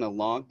just going to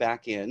log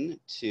back in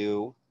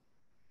to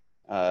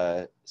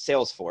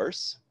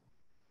Salesforce.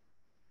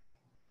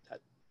 That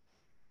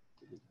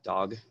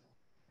dog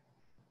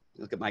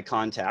Look at my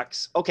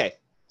contacts. Okay,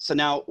 so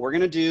now we're going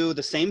to do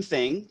the same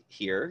thing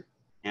here,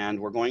 and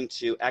we're going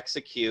to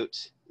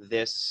execute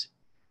this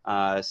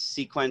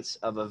sequence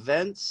of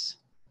events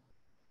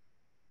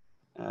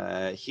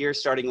here,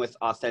 starting with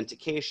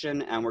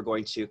authentication, and we're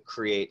going to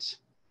create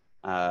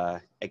a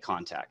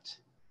contact.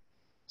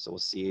 So we'll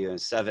see you in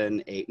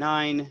 7, 8,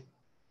 9,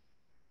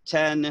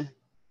 10,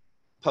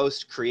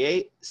 post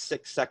create,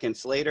 6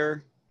 seconds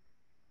later,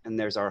 and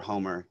there's our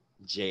Homer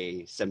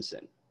J.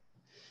 Simpson.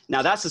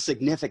 Now that's a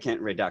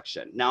significant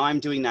reduction. Now I'm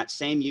doing that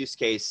same use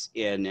case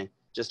in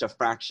just a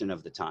fraction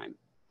of the time.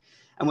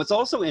 And what's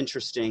also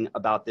interesting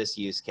about this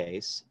use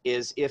case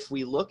is if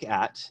we look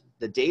at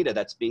the data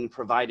that's being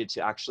provided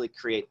to actually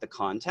create the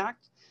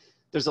contact,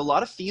 there's a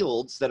lot of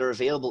fields that are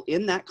available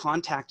in that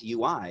contact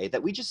UI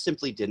that we just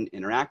simply didn't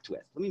interact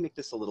with. Let me make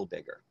this a little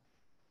bigger.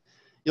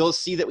 You'll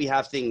see that we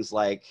have things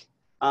like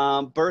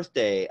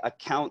birthday,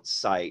 account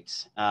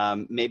site.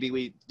 Maybe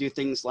we do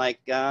things like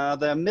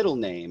the middle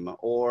name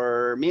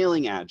or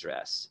mailing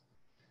address.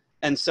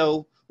 And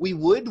so we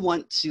would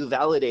want to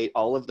validate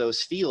all of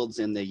those fields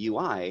in the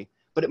UI,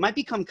 but it might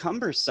become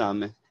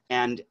cumbersome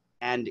and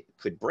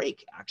could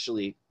break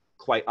actually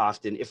quite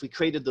often if we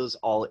created those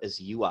all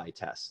as UI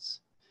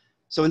tests.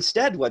 So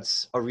instead,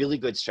 what's a really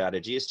good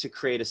strategy is to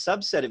create a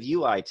subset of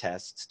UI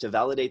tests to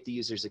validate the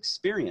user's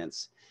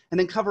experience, and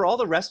then cover all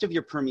the rest of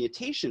your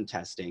permutation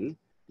testing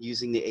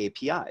using the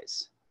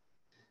APIs.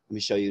 Let me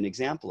show you an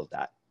example of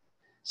that.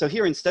 So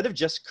here, instead of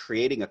just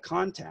creating a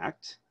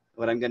contact,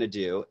 what I'm going to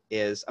do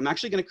is I'm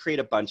actually going to create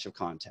a bunch of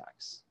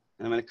contacts.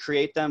 And I'm going to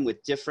create them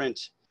with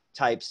different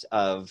types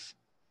of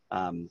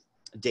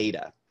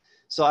data.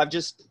 So I've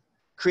just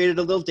created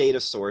a little data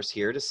source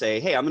here to say,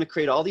 hey, I'm going to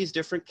create all these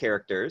different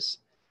characters.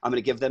 I'm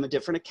going to give them a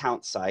different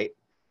account site.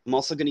 I'm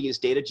also going to use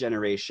data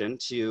generation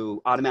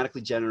to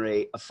automatically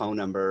generate a phone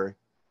number.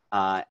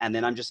 And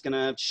then I'm just going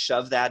to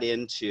shove that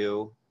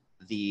into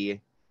the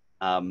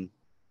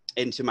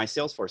into my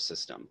Salesforce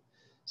system.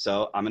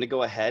 So I'm going to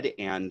go ahead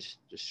and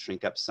just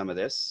shrink up some of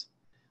this.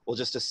 We'll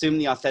just assume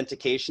the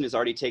authentication has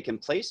already taken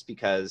place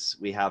because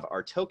we have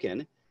our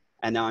token.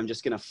 And now I'm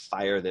just going to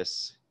fire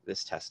this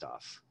test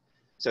off.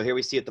 So here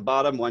we see at the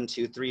bottom, 1,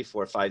 2, 3,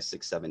 4, 5,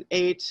 6, 7,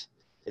 8.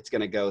 It's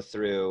going to go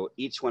through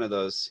each one of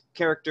those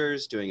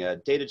characters, doing a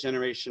data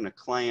generation, a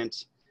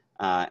client,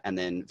 and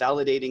then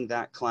validating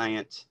that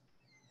client.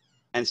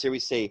 And so we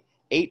say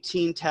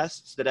 18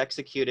 tests that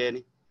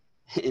executed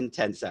in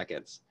 10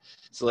 seconds.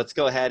 So let's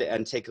go ahead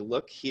and take a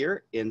look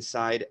here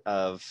inside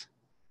of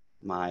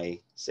my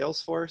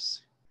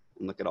Salesforce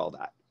and look at all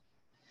that.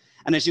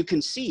 And as you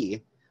can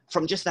see,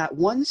 from just that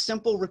one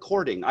simple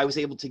recording, I was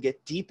able to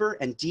get deeper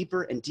and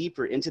deeper and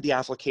deeper into the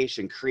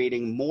application,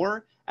 creating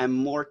more and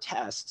more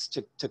tests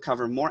to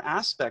cover more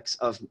aspects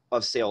of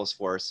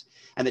Salesforce.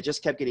 And it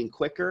just kept getting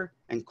quicker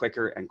and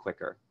quicker and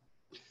quicker.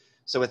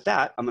 So with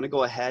that, I'm going to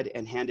go ahead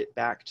and hand it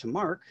back to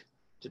Mark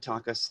to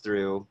talk us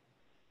through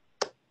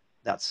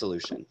that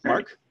solution.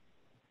 Mark?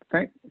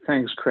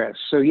 Thanks, Chris.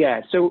 So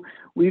yeah, so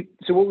what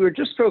we were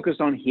just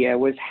focused on here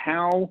was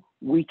how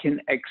we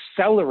can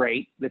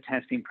accelerate the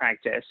testing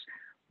practice,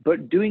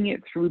 but doing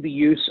it through the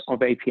use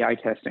of API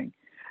testing.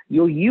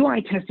 Your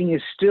UI testing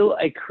is still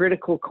a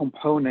critical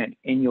component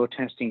in your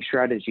testing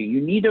strategy.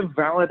 You need to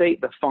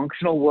validate the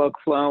functional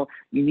workflow.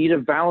 You need to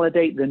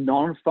validate the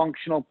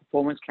non-functional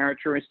performance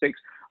characteristics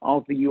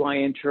of the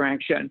UI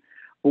interaction.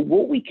 But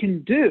what we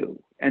can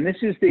do, and this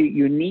is the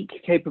unique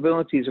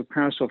capabilities of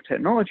Parasoft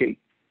technology,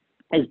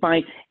 is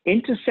by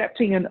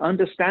intercepting and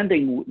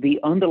understanding the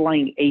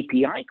underlying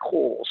API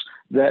calls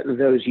that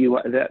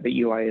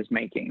the UI is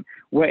making,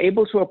 we're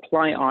able to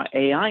apply our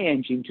AI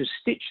engine to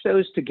stitch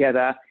those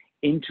together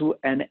into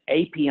an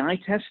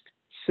API test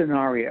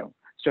scenario.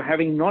 So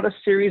having not a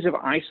series of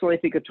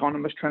isolated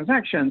autonomous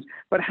transactions,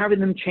 but having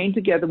them chained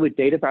together with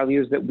data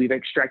values that we've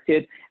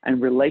extracted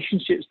and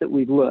relationships that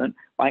we've learned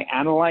by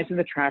analyzing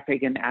the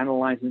traffic and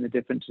analyzing the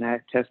different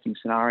testing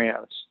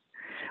scenarios.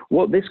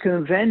 What this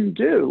can then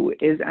do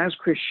is, as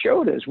Chris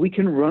showed us, we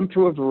can run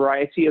through a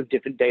variety of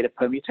different data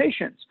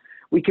permutations.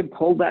 We can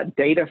pull that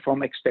data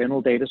from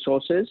external data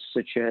sources,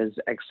 such as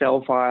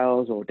Excel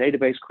files or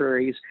database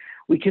queries.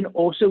 We can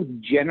also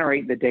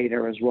generate the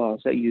data as well,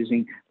 so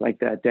using like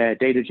that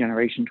data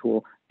generation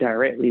tool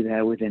directly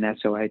there within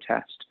SOA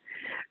test.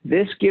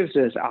 This gives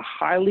us a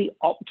highly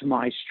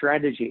optimized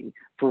strategy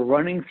for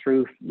running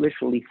through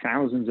literally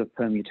thousands of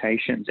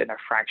permutations in a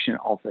fraction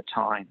of the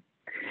time.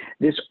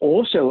 This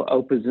also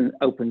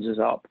opens us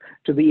up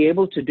to be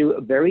able to do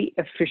a very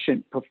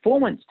efficient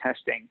performance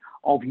testing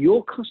of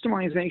your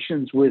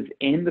customizations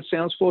within the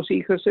Salesforce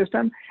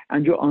ecosystem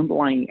and your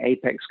underlying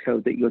Apex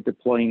code that you're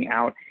deploying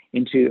out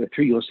through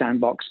your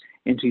sandbox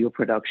into your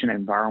production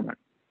environment.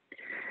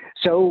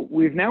 So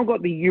we've now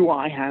got the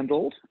UI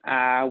handled.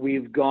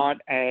 We've got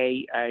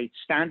a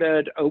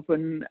standard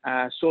open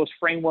source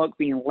framework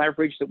being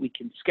leveraged that we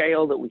can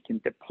scale, that we can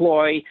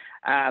deploy,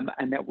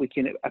 and that we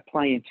can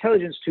apply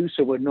intelligence to,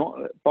 so we're not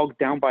bogged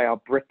down by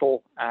our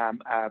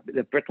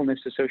the brittleness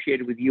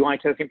associated with UI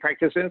testing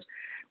practices.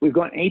 We've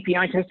got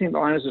API testing that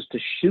allows us to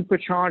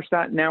supercharge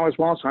that now as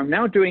well. So I'm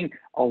now doing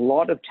a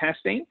lot of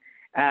testing,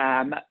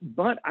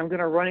 but I'm going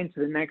to run into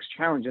the next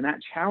challenge, and that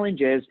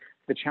challenge is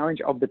the challenge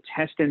of the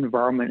test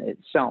environment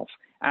itself.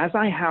 As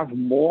I have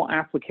more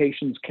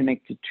applications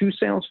connected to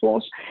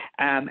Salesforce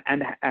and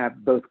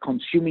both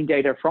consuming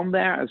data from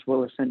there as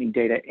well as sending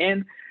data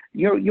in,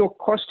 your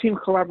cross-team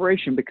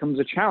collaboration becomes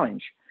a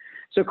challenge.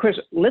 So Chris,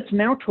 let's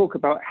now talk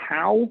about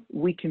how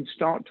we can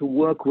start to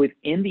work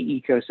within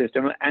the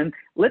ecosystem, and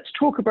let's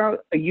talk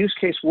about a use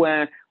case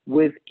where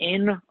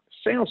within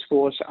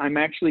Salesforce, I'm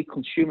actually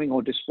consuming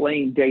or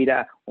displaying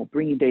data or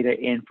bringing data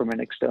in from an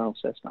external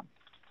system.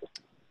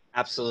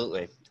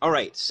 Absolutely. All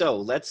right, so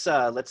let's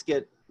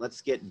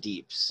get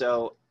deep.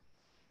 So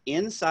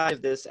inside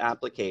of this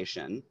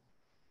application,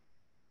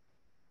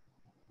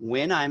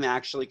 when I'm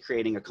actually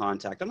creating a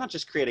contact, I'm not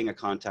just creating a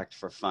contact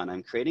for fun.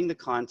 I'm creating the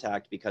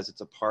contact because it's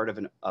a part of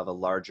a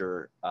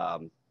larger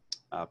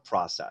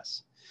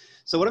process.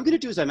 So what I'm going to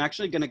do is I'm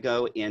actually going to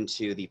go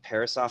into the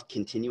Parasoft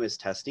continuous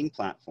testing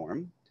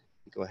platform.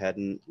 Go ahead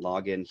and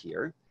log in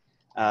here.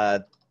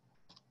 The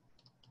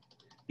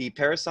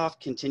Parasoft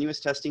continuous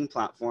testing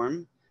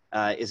platform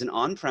is an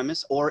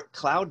on-premise or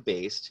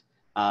cloud-based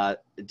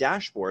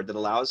dashboard that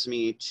allows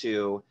me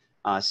to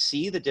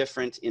see the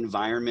different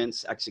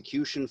environments,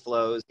 execution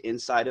flows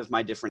inside of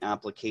my different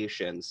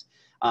applications,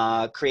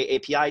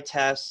 create API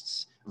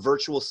tests,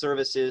 virtual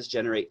services,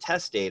 generate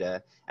test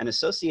data, and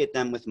associate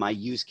them with my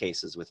use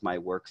cases, with my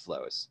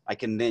workflows. I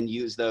can then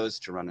use those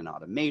to run an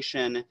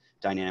automation,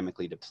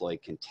 dynamically deploy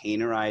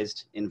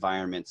containerized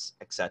environments,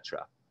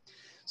 etc.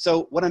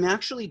 So what I'm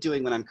actually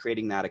doing when I'm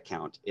creating that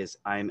account is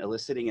I'm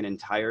eliciting an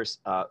entire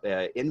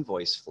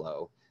invoice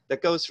flow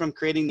that goes from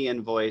creating the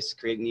invoice,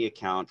 creating the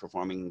account,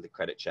 performing the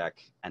credit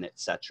check, and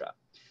etc.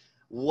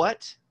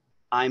 What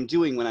I'm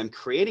doing when I'm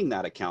creating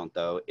that account,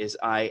 though, is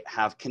I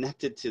have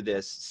connected to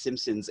this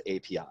Simpsons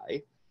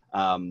API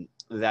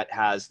that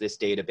has this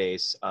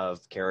database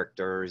of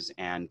characters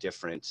and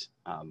different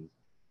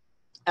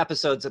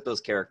episodes that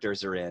those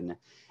characters are in.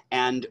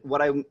 And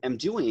what I am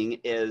doing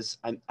is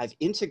I've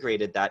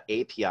integrated that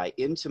API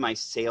into my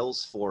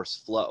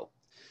Salesforce flow.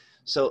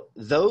 So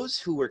those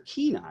who were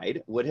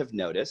keen-eyed would have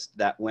noticed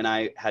that when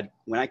I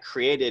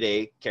created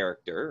a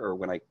character, or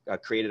when I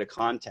created a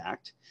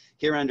contact,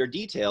 here under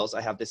details,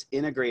 I have this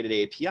integrated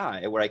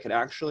API where I could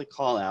actually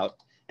call out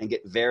and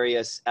get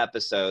various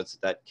episodes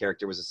that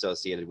character was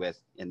associated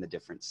with in the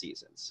different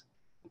seasons.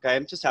 Okay,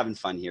 I'm just having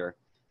fun here,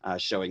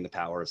 showing the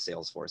power of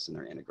Salesforce and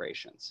their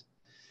integrations.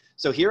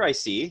 So here I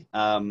see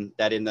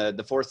that in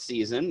the fourth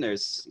season,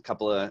 there's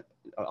a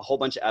whole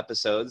bunch of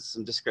episodes,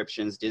 some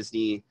descriptions,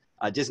 Disney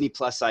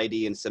Plus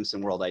ID and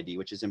Simpson World ID,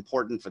 which is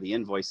important for the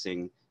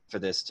invoicing for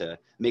this to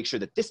make sure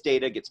that this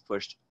data gets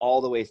pushed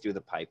all the way through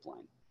the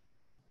pipeline.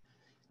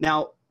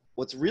 Now,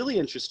 what's really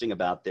interesting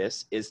about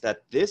this is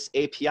that this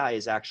API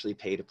is actually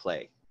pay to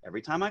play.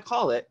 Every time I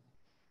call it,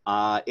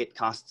 it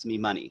costs me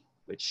money,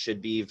 which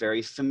should be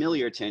very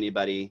familiar to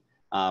anybody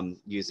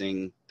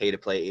using pay to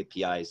play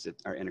APIs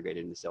that are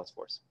integrated into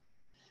Salesforce.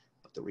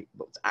 But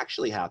what's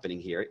actually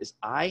happening here is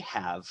I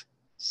have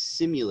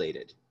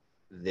simulated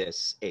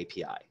this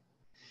API.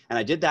 And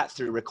I did that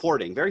through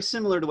recording, very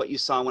similar to what you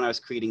saw when I was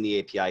creating the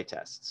API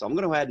test. So I'm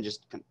going to go ahead and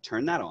just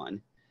turn that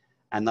on,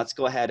 and let's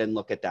go ahead and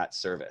look at that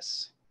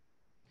service.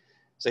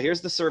 So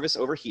here's the service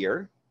over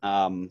here.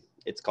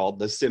 It's called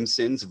the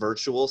Simpsons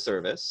Virtual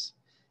Service.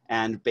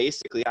 And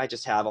basically, I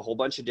just have a whole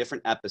bunch of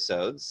different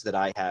episodes that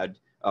I had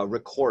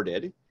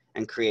recorded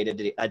and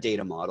created a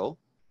data model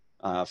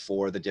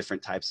for the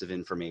different types of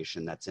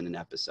information that's in an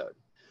episode.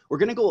 We're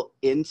going to go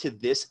into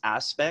this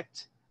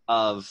aspect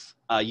of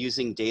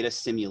using data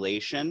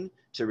simulation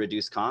to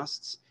reduce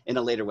costs in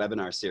a later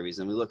webinar series,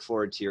 and we look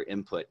forward to your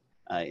input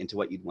into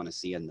what you'd want to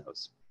see in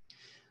those.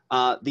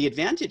 The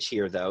advantage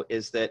here, though,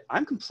 is that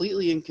I'm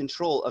completely in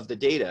control of the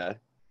data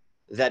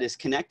that is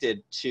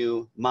connected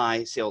to my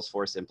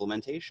Salesforce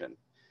implementation.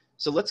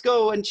 So let's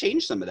go and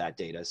change some of that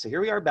data. So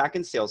here we are back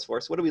in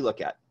Salesforce. What do we look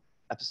at?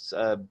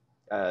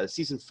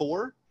 Season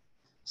 4.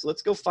 So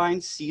let's go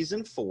find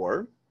season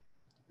 4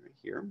 right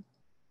here.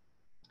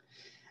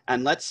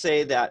 And let's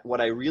say that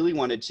what I really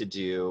wanted to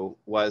do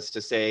was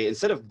to say,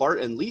 instead of Bart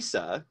and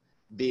Lisa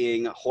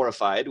being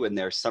horrified when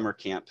their summer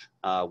camp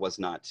was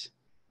not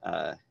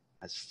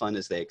as fun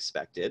as they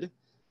expected,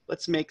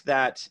 let's make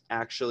that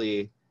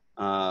actually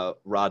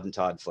Rod and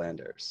Todd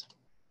Flanders.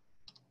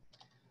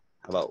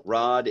 How about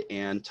Rod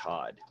and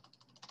Todd?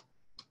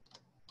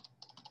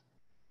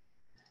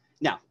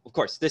 Now, of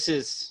course, this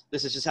is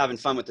just having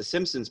fun with The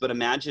Simpsons, but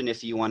imagine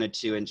if you wanted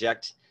to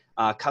inject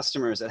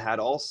customers that had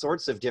all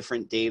sorts of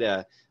different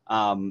data,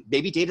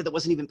 maybe data that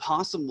wasn't even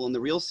possible in the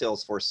real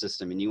Salesforce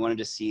system, and you wanted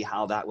to see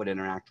how that would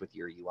interact with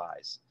your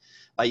UIs.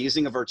 By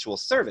using a virtual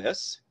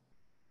service,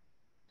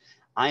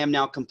 I am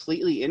now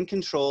completely in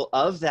control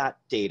of that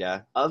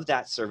data, of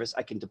that service.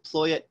 I can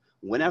deploy it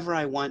whenever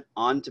I want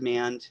on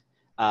demand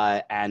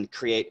and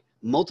create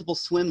multiple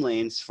swim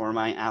lanes for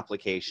my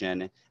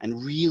application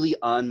and really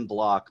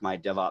unblock my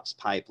DevOps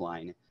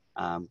pipeline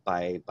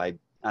by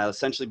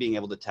essentially being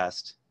able to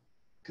test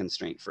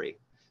constraint-free.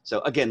 So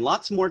again,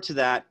 lots more to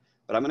that,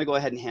 but I'm going to go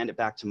ahead and hand it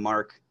back to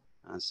Mark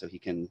so he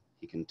can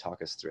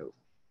talk us through.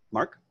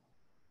 Mark?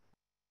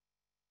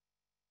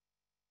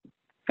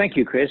 Thank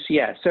you, Chris.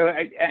 Yeah, so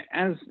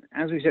as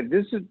we said,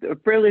 this is a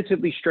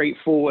relatively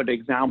straightforward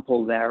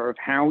example there of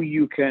how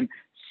you can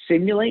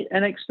simulate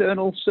an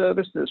external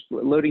service that's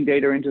loading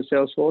data into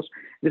Salesforce.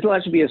 This will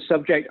actually be a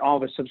subject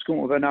of a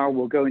subsequent webinar.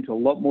 We'll go into a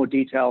lot more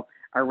detail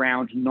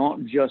around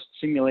not just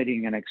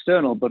simulating an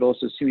external, but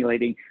also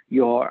simulating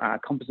your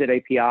composite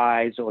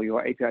APIs or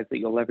your APIs that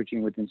you're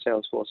leveraging within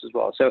Salesforce as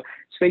well. So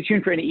stay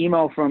tuned for an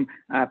email from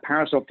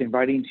Parasoft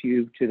inviting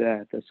you to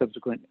the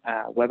subsequent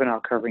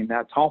webinar covering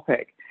that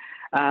topic.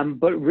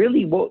 But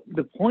really what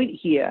the point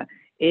here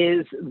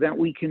is that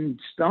we can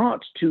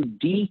start to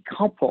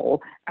decouple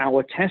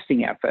our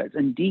testing efforts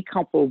and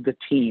decouple the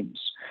teams.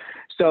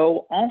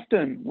 So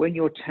often when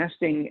you're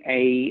testing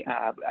a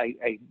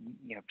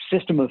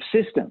system of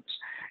systems,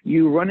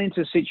 you run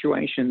into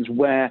situations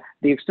where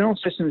the external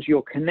systems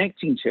you're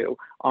connecting to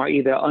are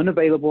either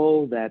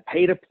unavailable, they're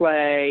pay to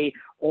play,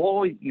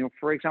 or,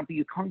 for example,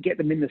 you can't get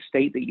them in the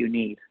state that you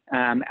need.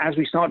 As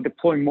we start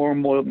deploying more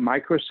and more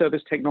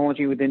microservice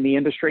technology within the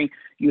industry,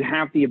 you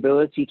have the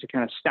ability to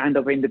kind of stand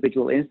up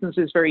individual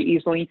instances very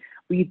easily,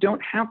 but you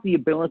don't have the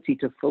ability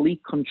to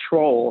fully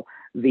control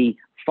the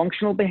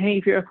functional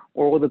behavior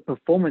or the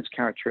performance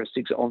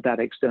characteristics of that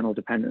external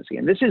dependency.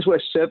 And this is where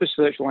service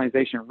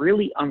virtualization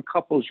really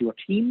uncouples your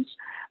teams,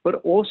 but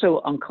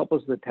also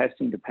uncouples the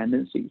testing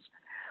dependencies.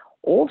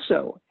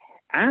 Also,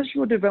 as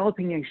you're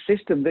developing a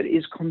system that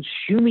is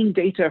consuming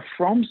data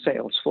from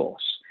Salesforce,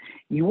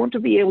 you want to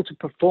be able to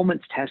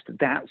performance test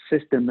that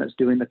system that's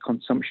doing the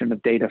consumption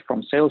of data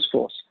from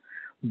Salesforce.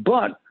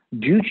 But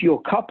due to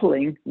your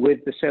coupling with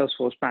the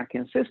Salesforce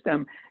backend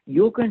system,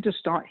 you're going to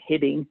start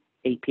hitting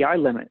API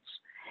limits.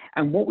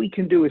 And what we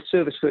can do with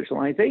service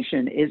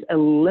virtualization is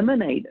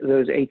eliminate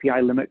those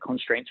API limit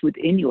constraints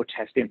within your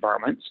test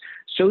environments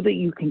so that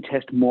you can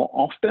test more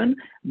often,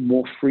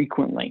 more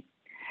frequently.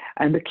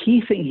 And the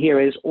key thing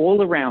here is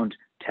all around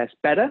test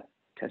better,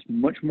 test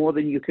much more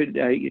than you could,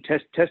 you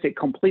test it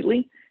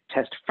completely,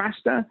 test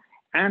faster,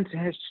 and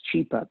test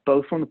cheaper,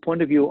 both from the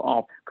point of view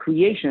of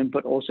creation,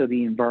 but also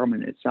the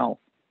environment itself.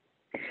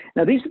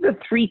 Now, these are the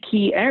three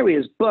key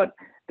areas, but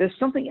there's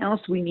something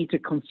else we need to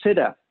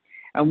consider.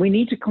 And we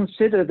need to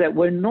consider that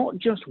we're not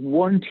just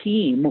one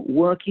team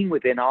working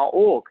within our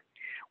org.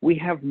 We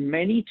have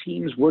many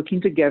teams working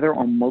together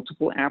on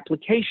multiple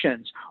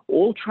applications,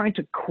 all trying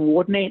to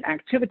coordinate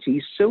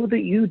activities so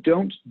that you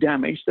don't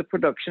damage the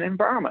production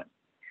environment.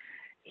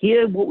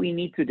 Here, what we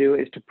need to do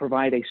is to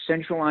provide a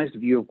centralized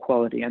view of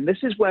quality. And this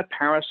is where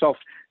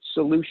Parasoft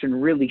solution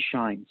really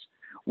shines.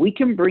 We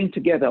can bring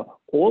together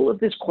all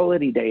of this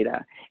quality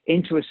data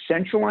into a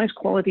centralized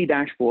quality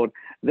dashboard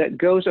that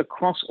goes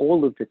across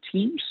all of the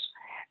teams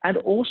and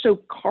also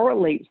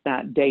correlates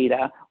that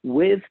data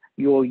with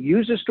your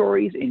user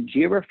stories in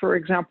Jira, for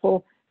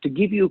example, to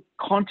give you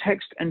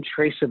context and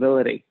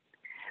traceability.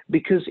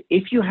 Because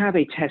if you have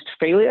a test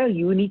failure,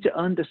 you need to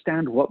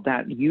understand what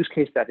that use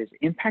case that is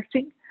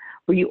impacting,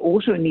 but you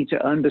also need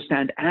to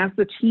understand as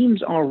the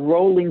teams are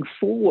rolling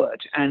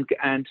forward and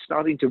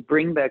starting to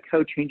bring their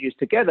code changes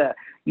together,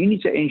 you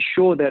need to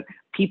ensure that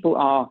people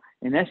are,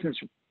 in essence,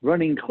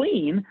 running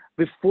clean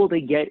before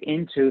they get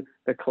into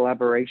the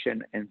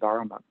collaboration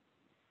environment.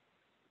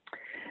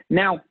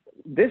 Now,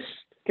 this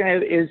kind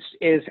of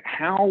is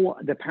how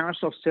the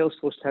Parasoft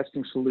Salesforce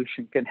testing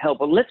solution can help.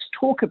 But let's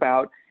talk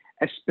about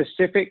a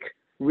specific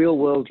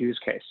real-world use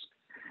case.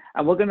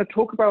 And we're going to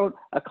talk about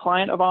a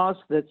client of ours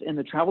that's in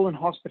the travel and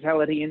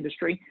hospitality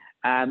industry,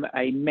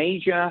 a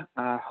major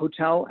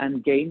hotel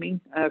and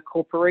gaming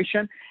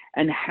corporation,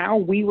 and how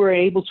we were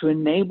able to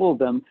enable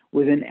them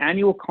with an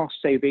annual cost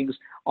savings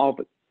of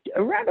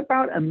around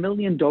about $1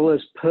 million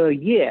per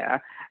year,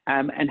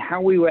 and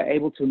how we were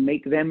able to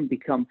make them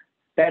become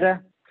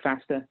better,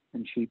 faster,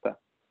 and cheaper.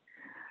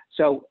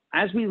 So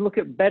as we look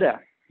at better,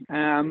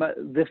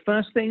 the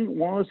first thing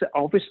was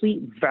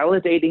obviously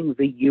validating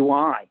the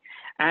UI.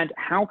 And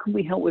how can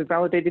we help with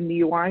validating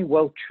the UI?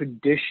 Well,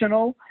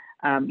 traditional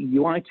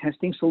UI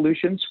testing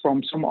solutions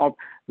from some of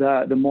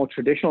the more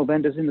traditional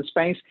vendors in the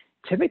space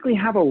typically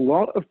have a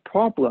lot of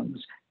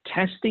problems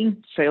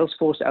testing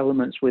Salesforce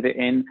elements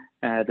within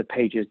the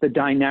pages, the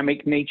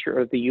dynamic nature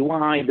of the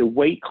UI, the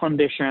weight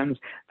conditions,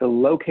 the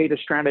locator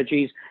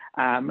strategies,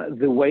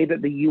 the way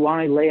that the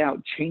UI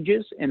layout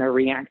changes in a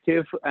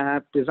reactive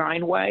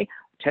design way,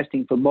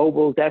 testing for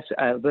mobile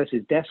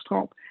versus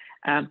desktop.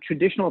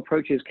 Traditional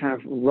approaches kind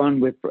of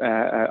run with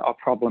are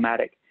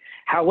problematic.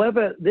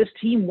 However, this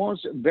team was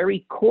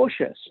very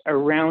cautious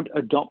around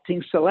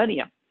adopting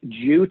Selenium.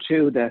 due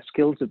to the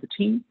skills of the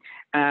team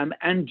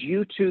and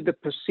due to the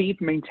perceived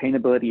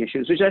maintainability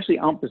issues, which actually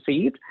aren't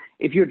perceived.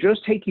 If you're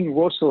just taking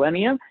raw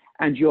selenium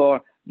and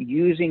you're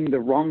using the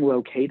wrong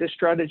locator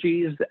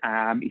strategies,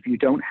 if you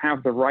don't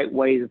have the right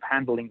ways of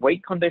handling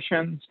weight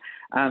conditions,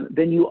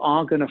 then you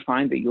are going to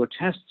find that your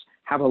tests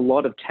have a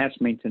lot of test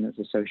maintenance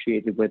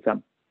associated with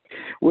them.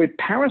 With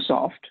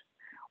Parasoft,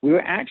 we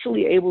were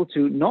actually able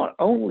to not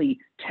only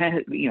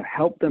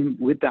help them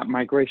with that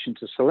migration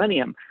to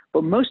Selenium,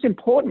 but most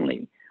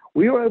importantly,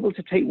 we were able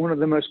to take one of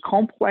the most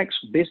complex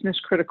business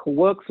critical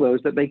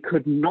workflows that they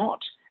could not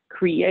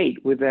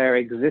create with their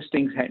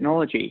existing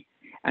technology.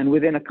 And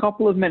within a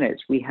couple of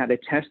minutes, we had a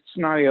test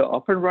scenario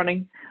up and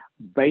running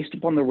based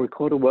upon the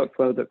recorder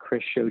workflow that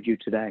Chris showed you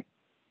today.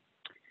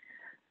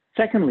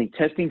 Secondly,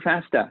 testing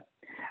faster.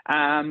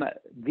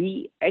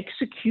 The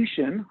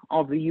execution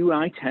of the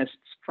UI tests,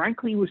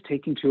 frankly, was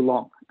taking too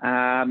long.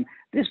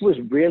 This was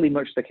really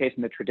much the case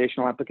in the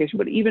traditional application,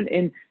 but even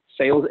in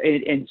sales,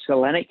 in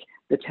Selenic,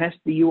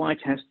 the UI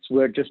tests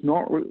were just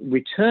not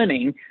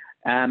returning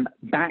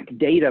back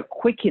data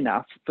quick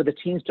enough for the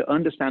teams to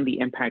understand the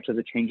impact of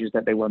the changes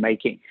that they were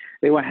making.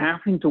 They were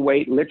having to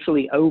wait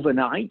literally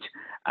overnight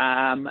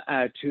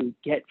to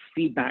get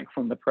feedback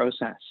from the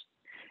process.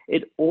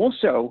 It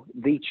also,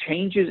 the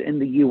changes in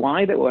the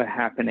UI that were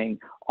happening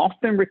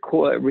often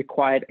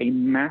required a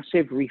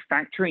massive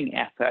refactoring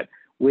effort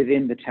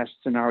within the test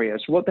scenario.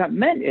 So what that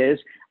meant is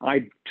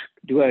I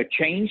do a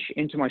change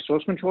into my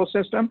source control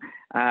system,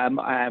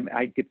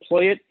 I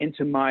deploy it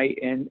into my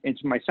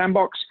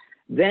sandbox,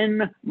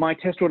 then my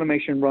test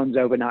automation runs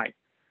overnight.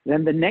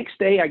 Then the next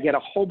day I get a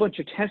whole bunch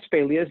of test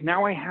failures.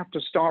 Now I have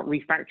to start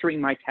refactoring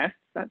my tests.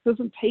 That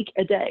doesn't take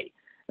a day.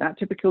 That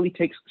typically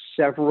takes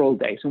several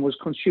days and was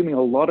consuming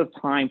a lot of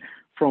time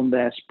from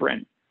their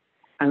sprint.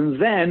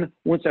 And then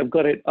once I've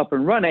got it up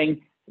and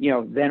running,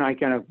 then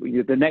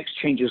the next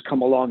changes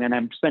come along and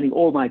I'm spending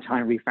all my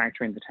time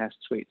refactoring the test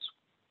suites.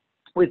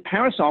 With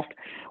Parasoft,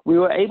 we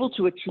were able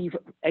to achieve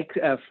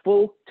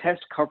full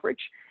test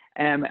coverage,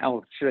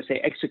 or should I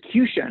say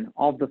execution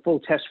of the full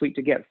test suite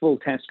to get full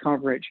test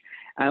coverage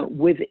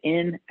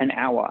within an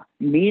hour,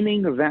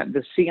 meaning that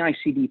the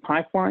CI/CD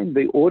pipeline,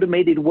 the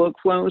automated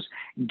workflows,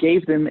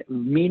 gave them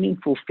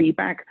meaningful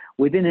feedback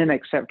within an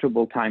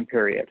acceptable time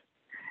period.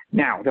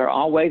 Now, there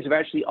are ways of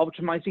actually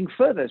optimizing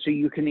further, so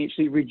you can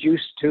actually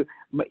reduce to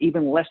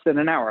even less than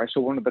an hour.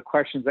 So one of the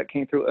questions that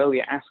came through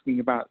earlier asking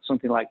about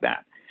something like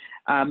that.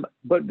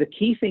 But the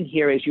key thing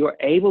here is you're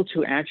able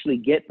to actually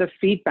get the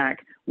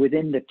feedback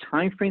within the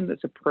time frame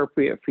that's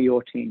appropriate for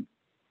your team.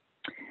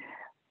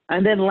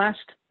 And then last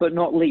but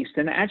not least,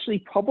 and actually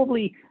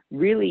probably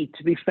really,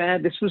 to be fair,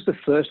 this was the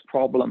first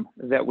problem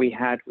that we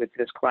had with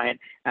this client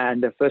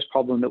and the first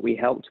problem that we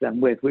helped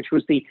them with, which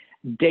was the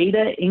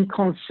data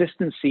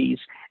inconsistencies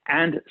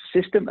and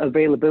system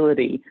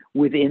availability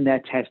within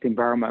their test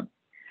environment.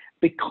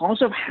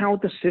 Because of how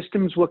the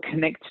systems were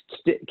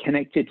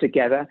connected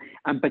together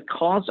and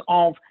because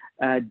of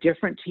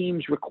different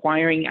teams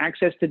requiring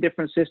access to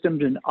different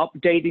systems and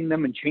updating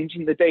them and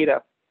changing the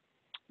data,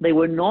 they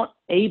were not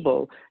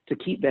able to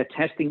keep their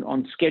testing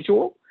on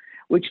schedule,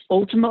 which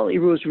ultimately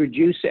was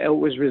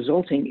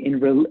resulting in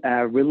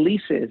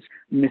releases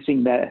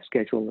missing their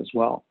schedule as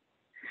well.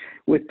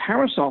 With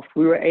Parasoft,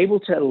 we were able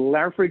to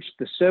leverage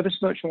the service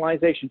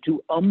virtualization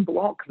to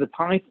unblock the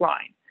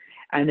pipeline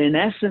and in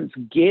essence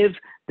give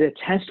the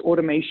test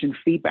automation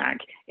feedback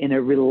in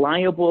a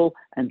reliable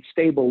and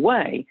stable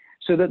way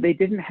so that they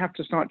didn't have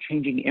to start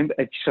chasing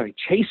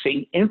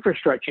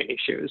infrastructure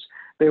issues.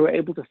 They were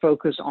able to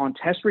focus on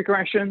test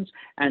regressions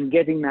and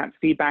getting that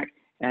feedback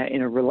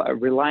in a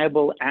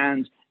reliable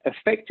and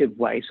effective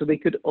way so they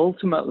could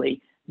ultimately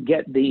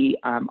get the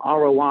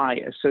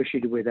ROI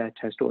associated with their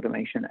test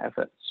automation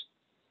efforts.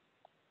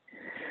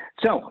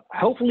 So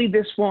hopefully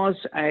this was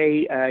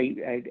a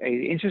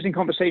interesting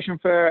conversation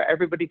for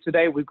everybody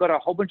today. We've got a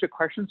whole bunch of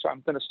questions, so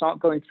I'm going to start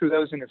going through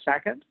those in a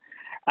second.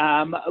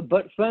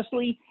 But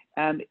firstly,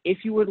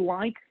 if you would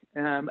like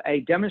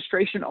a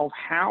demonstration of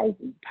how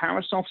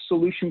Parasoft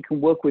solution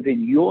can work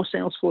within your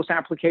Salesforce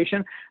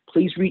application,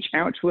 please reach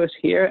out to us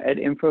here at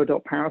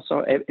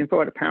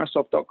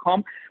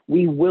info@parasoft.com.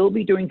 We will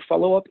be doing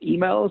follow-up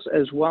emails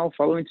as well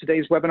following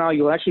today's webinar.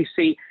 You'll actually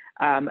see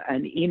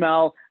an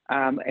email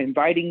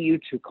inviting you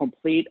to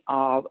complete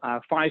our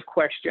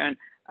 5-question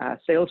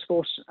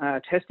Salesforce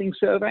testing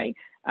survey.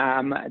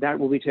 That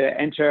will be to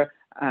enter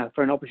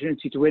for an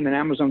opportunity to win an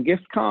Amazon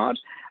gift card.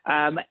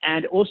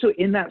 And also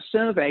in that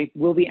survey,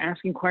 we'll be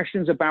asking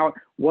questions about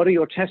what are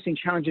your testing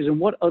challenges and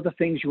what other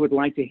things you would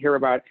like to hear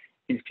about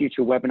in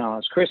future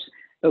webinars. Chris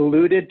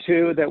alluded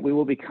to that we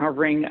will be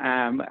covering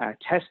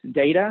test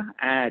data,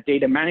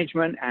 data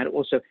management, and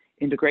also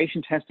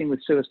integration testing with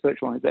service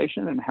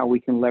virtualization and how we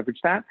can leverage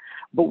that.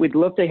 But we'd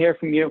love to hear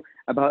from you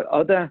about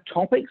other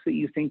topics that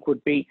you think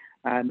would be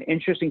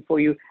interesting for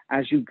you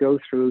as you go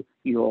through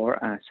your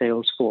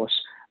Salesforce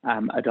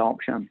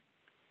adoption.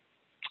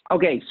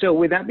 Okay, so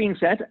with that being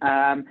said,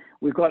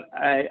 we've got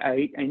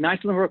a nice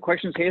number of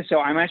questions here. So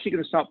I'm actually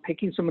going to start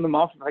picking some of them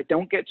off. If I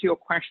don't get to your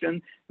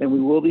question, then we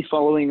will be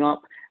following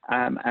up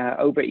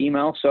over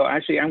email. So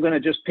actually, I'm going to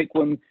just pick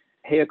one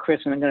here,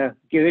 Chris, and I'm going to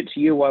give it to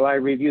you while I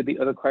review the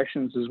other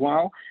questions as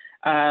well.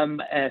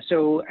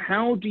 So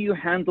how do you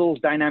handle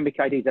dynamic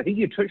IDs? I think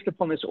you touched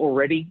upon this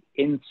already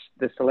in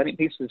the Selenium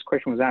piece. This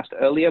question was asked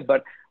earlier,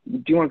 but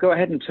do you want to go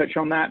ahead and touch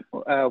on that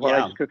while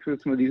I just go through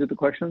some of these other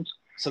questions?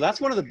 So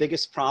that's one of the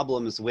biggest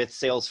problems with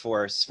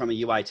Salesforce from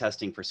a UI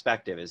testing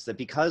perspective, is that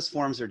because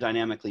forms are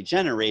dynamically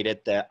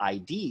generated, the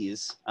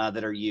IDs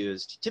that are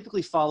used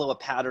typically follow a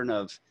pattern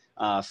of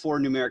 4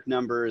 numeric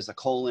numbers, a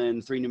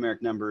colon, 3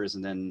 numeric numbers,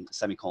 and then a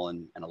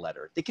semicolon and a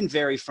letter. They can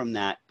vary from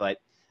that,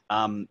 but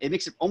it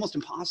makes it almost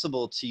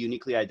impossible to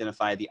uniquely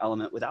identify the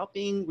element without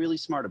being really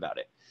smart about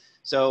it.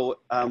 So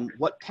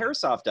what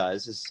Parasoft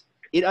does is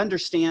it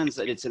understands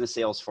that it's in a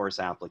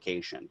Salesforce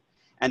application,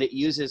 and it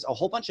uses a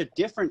whole bunch of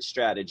different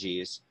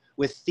strategies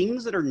with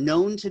things that are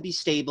known to be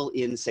stable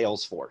in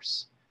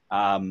Salesforce.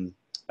 And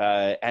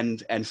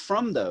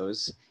from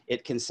those,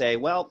 it can say,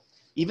 well,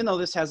 even though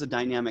this has a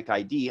dynamic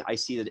ID, I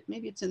see that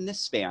maybe it's in this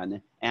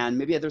span, and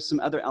maybe there's some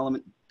other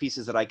element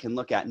pieces that I can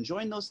look at and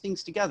join those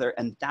things together.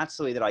 And that's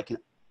the way that I can,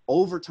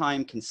 over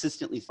time,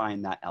 consistently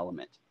find that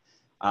element.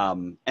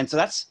 And so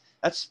that's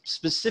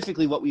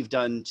specifically what we've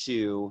done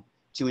to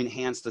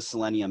enhance the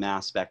Selenium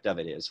aspect of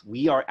it. Is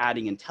we are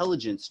adding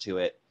intelligence to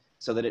it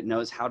so that it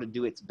knows how to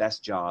do its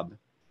best job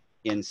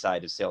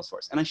inside of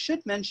Salesforce. And I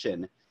should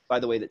mention, by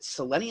the way, that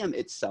Selenium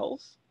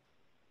itself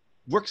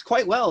works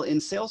quite well in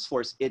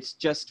Salesforce. It's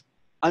just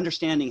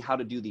understanding how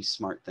to do these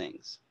smart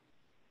things.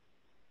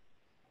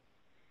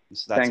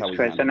 So that's Thanks,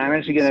 Chris. And I'm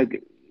actually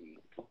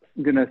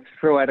going to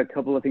throw out a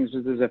couple of things.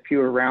 There's a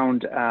few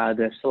around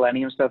the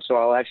Selenium stuff. So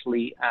I'll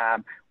actually,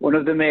 one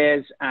of them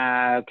is,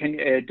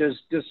 does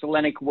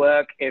Selenium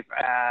work if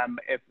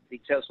the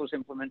Salesforce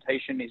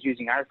implementation is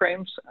using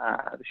iframes?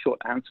 The short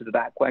answer to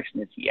that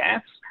question is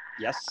yes.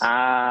 Yes.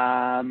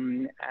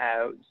 Can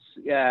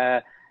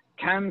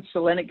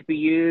Selenium be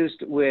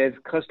used with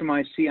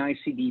customized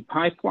CI/CD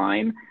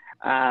pipeline?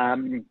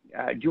 Do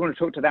you want to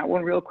talk to that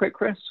one real quick,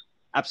 Chris?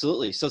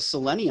 Absolutely. So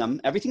Selenium,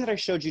 everything that I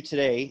showed you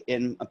today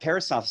in a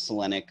Parasoft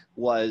Selenium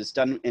was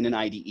done in an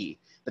IDE,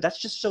 but that's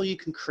just so you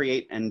can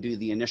create and do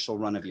the initial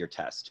run of your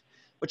test.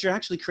 What you're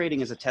actually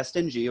creating is a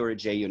test-ng or a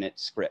JUnit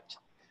script.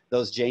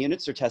 Those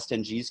JUnits or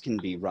test-ngs can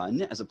be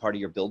run as a part of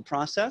your build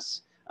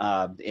process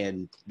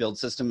in build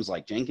systems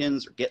like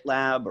Jenkins or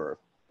GitLab or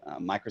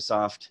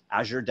Microsoft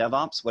Azure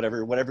DevOps,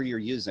 whatever you're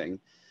using,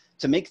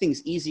 to make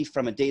things easy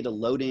from a data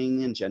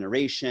loading and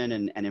generation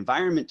and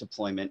environment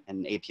deployment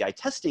and API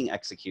testing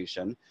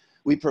execution.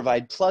 We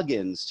provide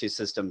plugins to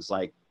systems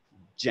like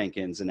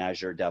Jenkins and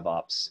Azure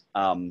DevOps,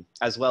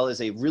 as well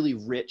as a really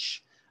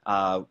rich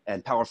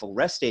and powerful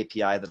REST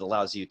API that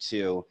allows you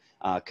to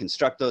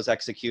construct those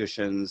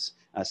executions,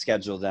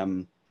 schedule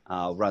them,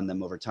 run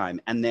them over time.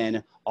 And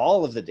then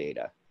all of the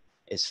data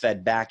is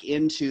fed back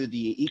into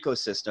the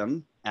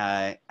ecosystem,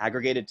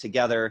 aggregated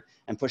together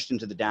and pushed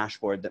into the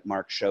dashboard that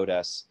Mark showed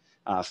us,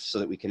 so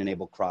that we can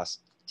enable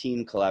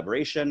cross-team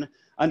collaboration,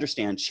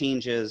 understand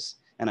changes,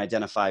 and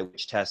identify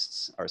which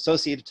tests are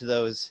associated to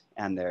those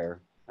and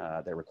their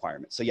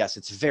requirements. So yes,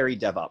 it's very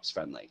DevOps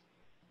friendly.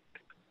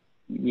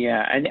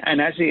 Yeah, and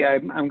actually,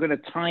 I'm going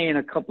to tie in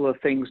a couple of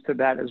things to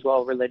that as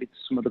well, related to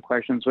some of the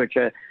questions, which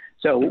are,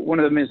 so one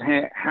of them is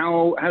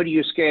how do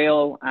you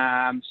scale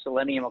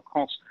Selenium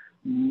across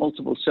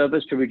multiple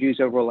servers to reduce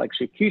overall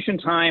execution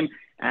time?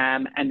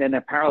 And then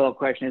a parallel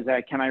question is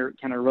can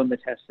I run the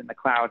test in the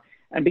cloud?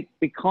 And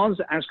because,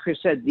 as Chris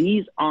said,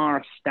 these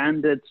are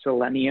standard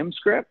Selenium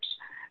scripts.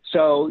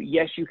 So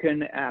yes, you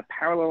can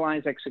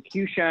parallelize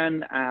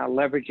execution,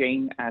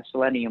 leveraging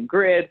Selenium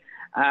Grid.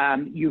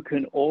 You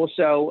can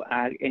also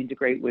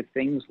integrate with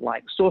things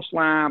like Source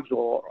Labs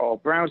or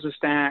Browser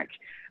Stack.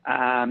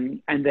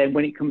 And then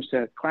when it comes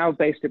to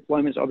cloud-based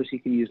deployments, obviously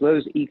you can use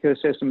those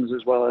ecosystems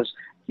as well as,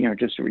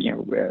 just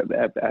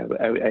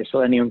a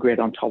Selenium Grid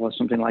on top of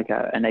something like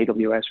an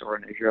AWS or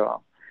an Azure.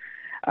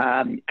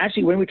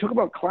 Actually, when we talk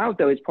about cloud,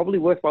 though, it's probably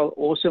worthwhile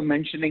also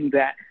mentioning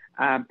that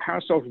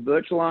Parasoft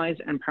Virtualize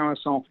and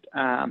Parasoft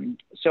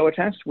SOA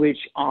Test, which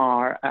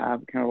are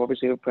kind of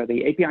obviously for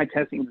the API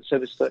testing and the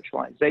service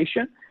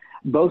virtualization,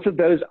 both of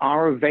those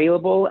are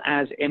available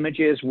as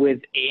images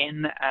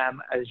within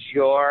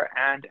Azure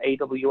and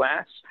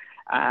AWS,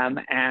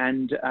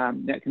 and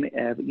that can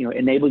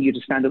enable you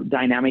to stand up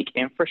dynamic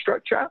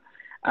infrastructure.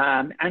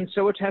 And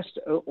SOA Test,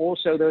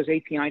 also those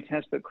API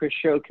tests that Chris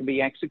showed, can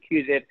be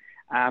executed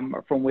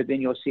from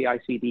within your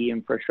CI/CD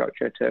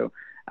infrastructure to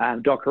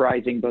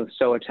Dockerizing both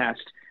SOA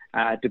Test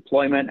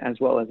deployment as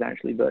well as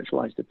actually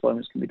virtualized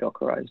deployments can be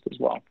Dockerized as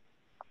well.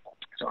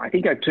 So I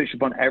think I've touched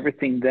upon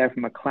everything there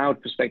from a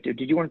cloud perspective.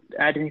 Did you want to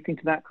add anything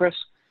to that, Chris?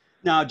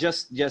 No,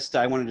 just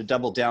I wanted to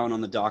double down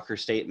on the Docker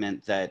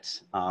statement that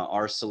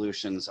our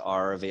solutions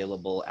are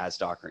available as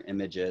Docker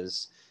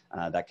images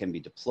that can be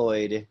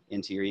deployed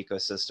into your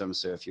ecosystem.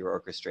 So if you're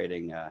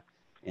orchestrating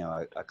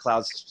a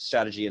cloud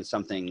strategy and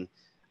something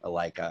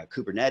like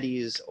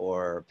Kubernetes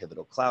or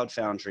Pivotal Cloud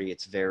Foundry,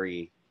 it's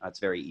very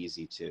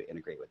easy to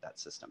integrate with that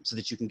system so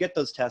that you can get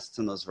those tests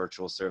and those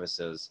virtual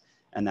services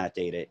and that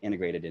data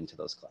integrated into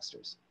those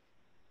clusters.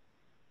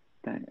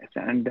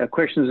 And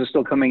questions are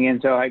still coming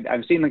in, so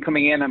I've seen them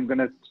coming in. I'm going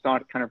to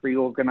start kind of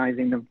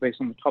reorganizing them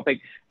based on the topic.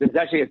 There's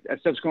actually a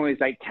subsequent one is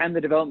like, can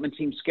the development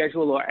team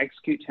schedule or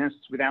execute tests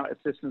without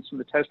assistance from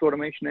the test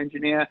automation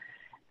engineer?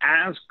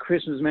 As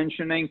Chris was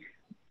mentioning,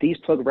 these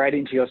plug right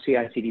into your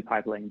CI/CD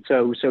pipeline.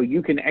 So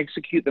you can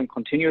execute them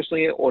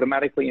continuously,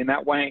 automatically in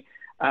that way.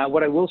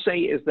 What I will say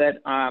is that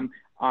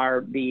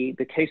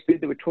the case study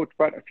that we talked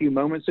about a few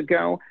moments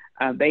ago,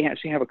 they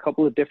actually have a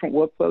couple of different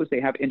workflows.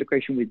 They have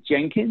integration with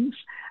Jenkins,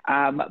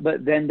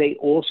 but then they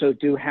also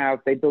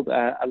they built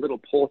a little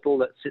portal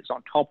that sits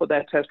on top of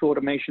their test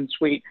automation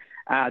suite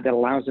that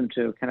allows them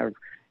to kind of,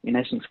 in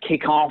essence,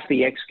 kick off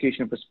the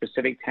execution of a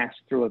specific test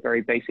through a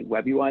very basic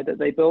web UI that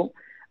they built.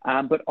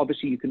 But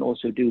obviously, you can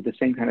also do the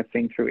same kind of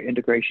thing through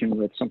integration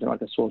with something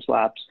like a Source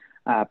Labs,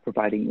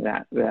 providing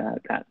that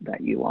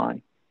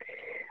UI.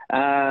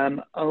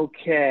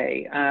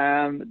 Okay,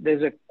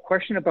 there's a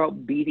question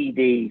about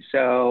BDD.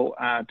 So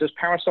does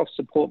Parasoft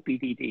support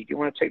BDD? Do you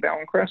want to take that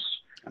one, Chris?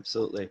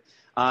 Absolutely.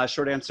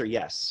 Short answer,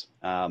 yes.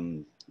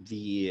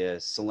 The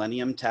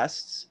Selenium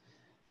tests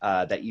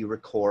that you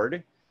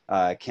record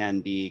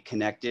can be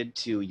connected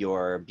to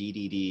your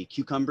BDD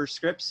Cucumber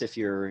scripts if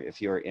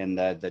you're in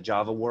the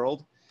Java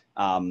world.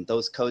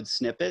 Those code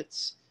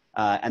snippets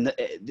and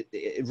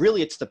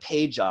really it's the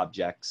page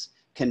objects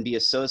can be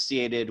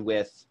associated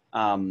with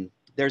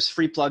there's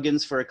free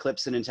plugins for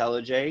Eclipse and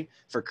IntelliJ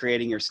for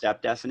creating your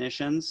step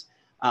definitions.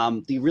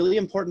 The really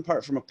important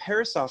part from a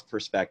Parasoft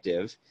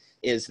perspective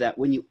is that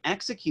when you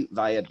execute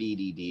via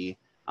BDD,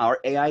 our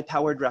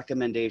AI-powered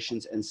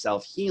recommendations and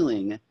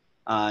self-healing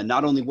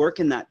not only work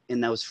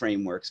in those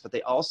frameworks, but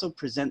they also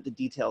present the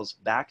details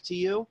back to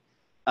you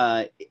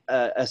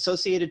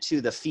associated to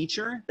the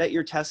feature that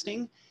you're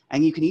testing,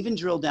 and you can even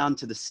drill down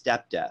to the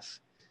step def,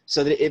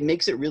 so that it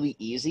makes it really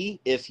easy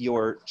if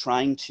you're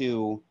trying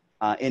to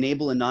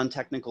enable a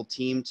non-technical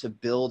team to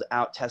build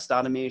out test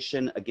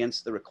automation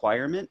against the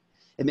requirement.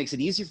 It makes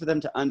it easy for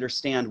them to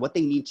understand what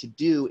they need to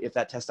do if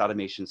that test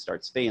automation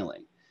starts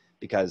failing,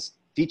 because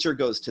feature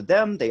goes to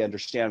them, they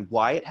understand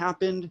why it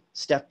happened,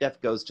 step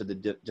def goes to the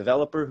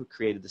developer who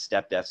created the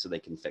step def so they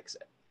can fix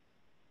it.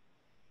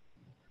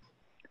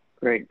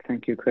 Great,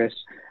 thank you, Chris.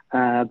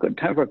 I've got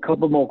time for a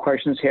couple more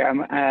questions here.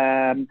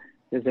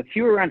 There's a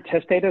few around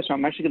test data, so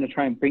I'm actually going to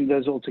try and bring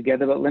those all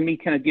together, but let me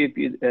kind of give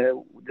you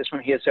this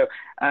one here. So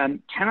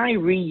can I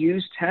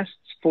reuse tests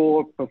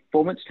for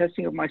performance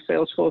testing of my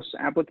Salesforce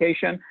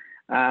application?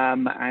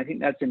 I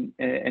think that's an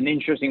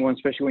interesting one,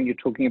 especially when you're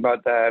talking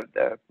about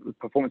the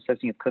performance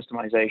testing of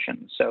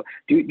customization. So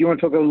do you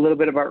want to talk a little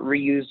bit about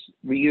reuse?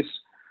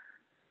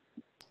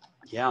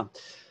 Yeah.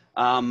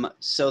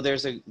 So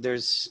there's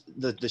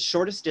the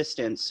shortest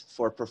distance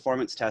for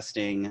performance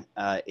testing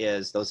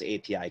is those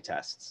API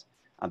tests.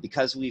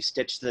 Because we've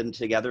stitched them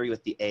together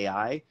with the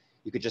AI,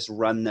 you could just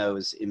run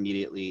those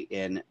immediately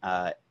in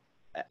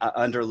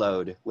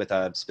underload with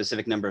a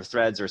specific number of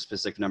threads or a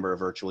specific number of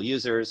virtual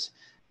users.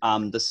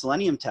 The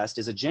Selenium test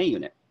is a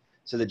JUnit.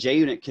 So the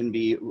JUnit can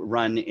be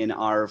run in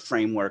our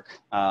framework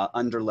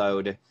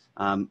underload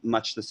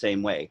much the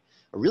same way.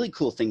 A really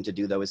cool thing to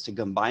do, though, is to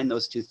combine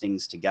those two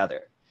things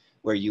together,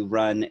 where you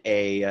run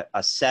a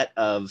set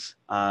of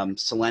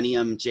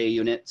Selenium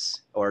JUnits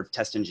or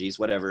test-ng,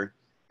 whatever,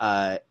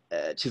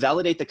 to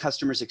validate the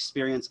customer's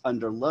experience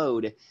under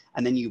load,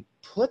 and then you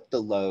put the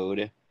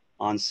load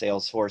on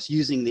Salesforce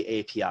using the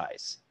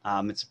APIs.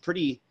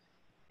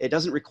 It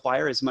doesn't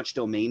require as much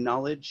domain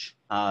knowledge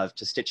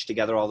to stitch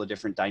together all the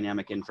different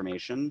dynamic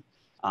information,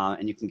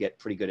 and you can get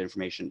pretty good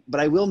information.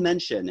 But I will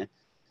mention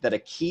that a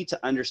key to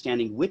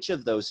understanding which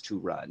of those to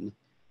run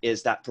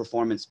is that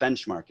performance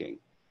benchmarking,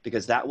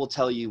 because that will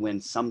tell you when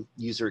some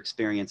user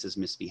experience is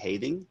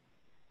misbehaving,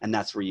 and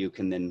that's where you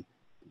can then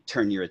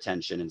turn your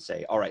attention and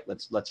say, all right,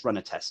 let's run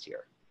a test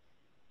here.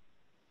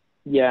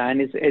 Yeah,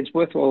 and it's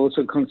worth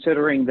also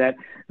considering that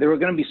there are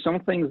going to be some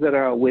things that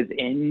are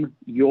within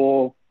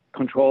your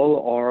control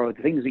or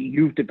the things that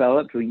you've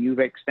developed or you've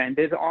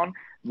extended on,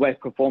 where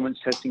performance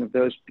testing of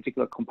those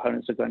particular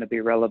components are going to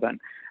be relevant.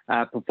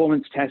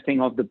 Performance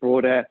testing of the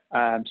broader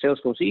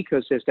Salesforce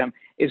ecosystem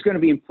is going to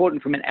be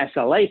important from an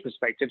SLA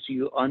perspective, so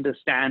you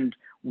understand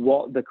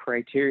what the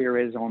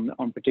criteria is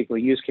on particular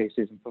use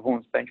cases, and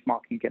performance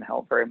benchmarking can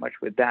help very much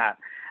with that.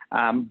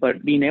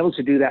 But being able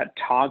to do that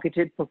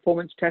targeted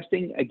performance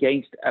testing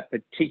against a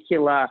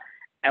particular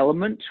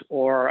element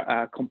or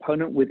a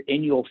component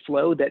within your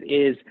flow that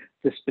is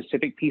the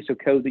specific piece of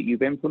code that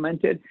you've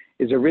implemented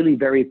is a really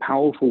very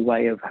powerful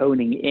way of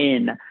honing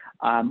in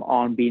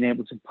on being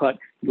able to put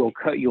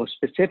your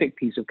specific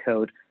piece of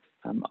code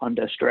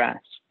under stress.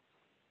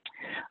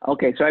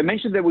 Okay, so I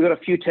mentioned that we've got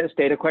a few test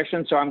data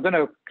questions, so I'm going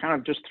to kind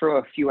of just throw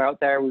a few out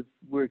there.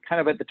 We're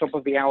kind of at the top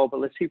of the hour, but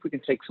let's see if we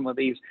can take some of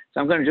these.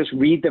 So I'm going to just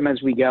read them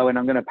as we go, and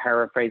I'm going to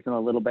paraphrase them a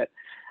little bit.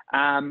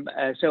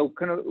 So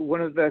kind of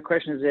one of the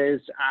questions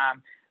is,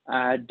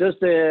 Does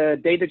the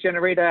data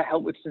generator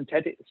help with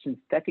synthetic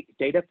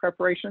data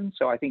preparation?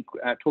 So I think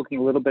talking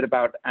a little bit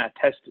about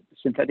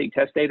synthetic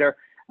test data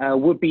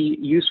would be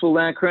useful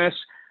there, Chris.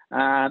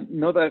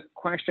 Another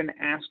question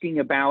asking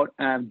about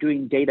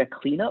doing data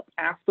cleanup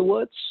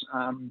afterwards.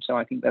 So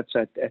I think that's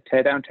a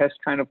teardown test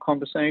kind of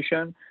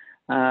conversation.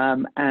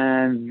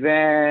 And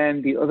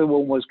then the other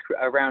one was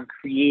around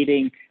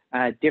creating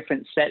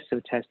different sets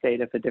of test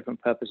data for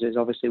different purposes.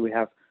 Obviously, we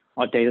have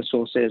our data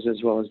sources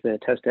as well as the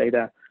test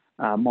data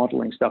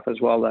modeling stuff as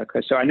well,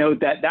 Chris. So I know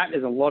that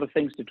is a lot of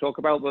things to talk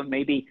about, but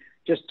maybe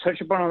just touch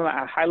upon it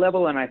at a high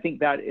level. And I think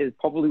that is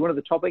probably one of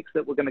the topics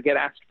that we're going to get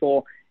asked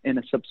for in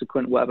a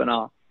subsequent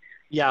webinar.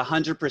 Yeah,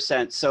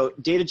 100%. So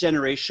data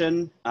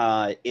generation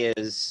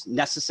is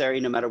necessary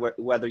no matter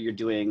whether you're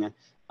doing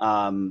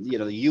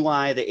the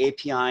UI, the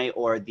API,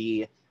 or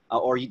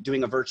or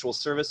doing a virtual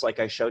service like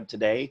I showed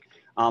today.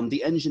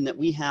 The engine that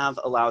we have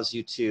allows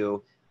you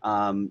to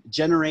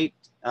generate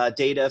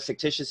data,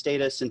 fictitious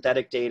data,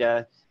 synthetic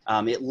data.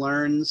 It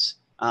learns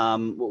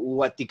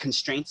what the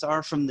constraints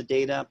are from the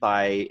data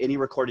by any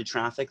recorded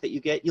traffic that you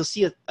get. You'll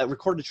see a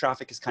recorded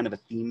traffic is kind of a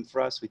theme for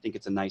us. We think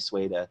it's a nice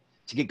way to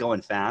get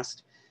going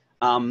fast.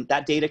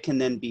 That data can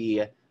then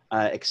be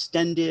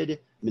extended,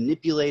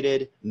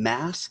 manipulated,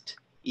 masked,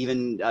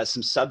 even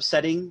some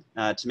subsetting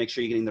to make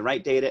sure you're getting the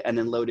right data, and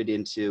then loaded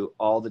into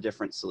all the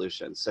different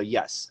solutions. So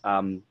yes,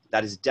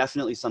 that is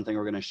definitely something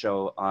we're going to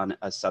show on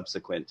a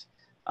subsequent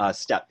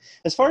step.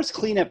 As far as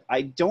cleanup,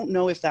 I don't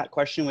know if that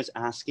question was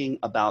asking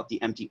about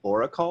the empty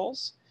Aura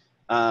calls,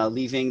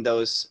 leaving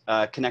those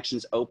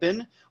connections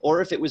open,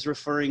 or if it was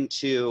referring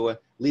to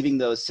leaving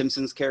those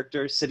Simpsons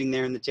characters sitting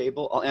there in the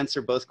table. I'll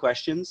answer both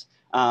questions.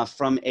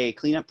 From a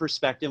cleanup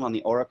perspective on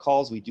the Aura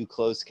calls, we do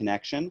close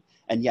connection.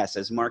 And yes,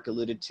 as Mark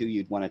alluded to,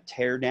 you'd want to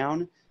tear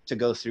down to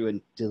go through and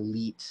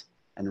delete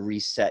and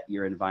reset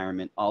your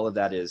environment. All of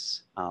that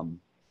is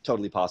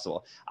totally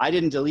possible. I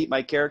didn't delete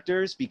my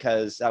characters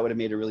because that would have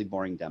made a really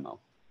boring demo.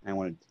 I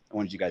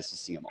wanted you guys to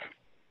see them all.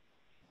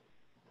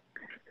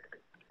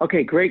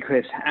 Okay, great,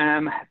 Chris.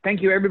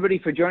 Thank you, everybody,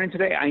 for joining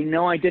today. I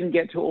know I didn't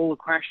get to all the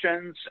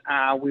questions.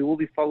 We will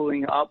be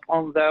following up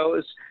on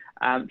those.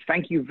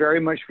 Thank you very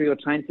much for your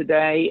time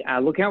today.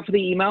 Look out for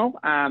the email.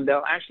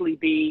 There'll actually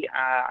be,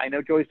 I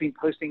know Joy's been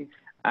posting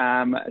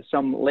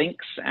some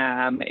links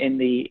in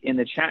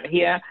the chat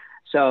here.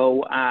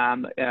 So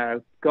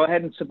go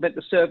ahead and submit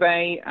the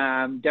survey.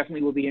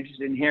 Definitely will be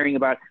interested in hearing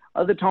about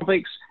other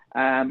topics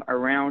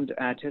around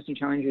testing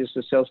challenges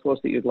to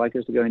Salesforce that you'd like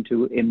us to go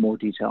into in more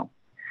detail.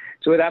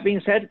 So with that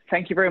being said,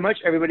 thank you very much,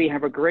 everybody.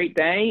 Have a great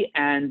day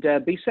and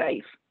be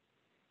safe.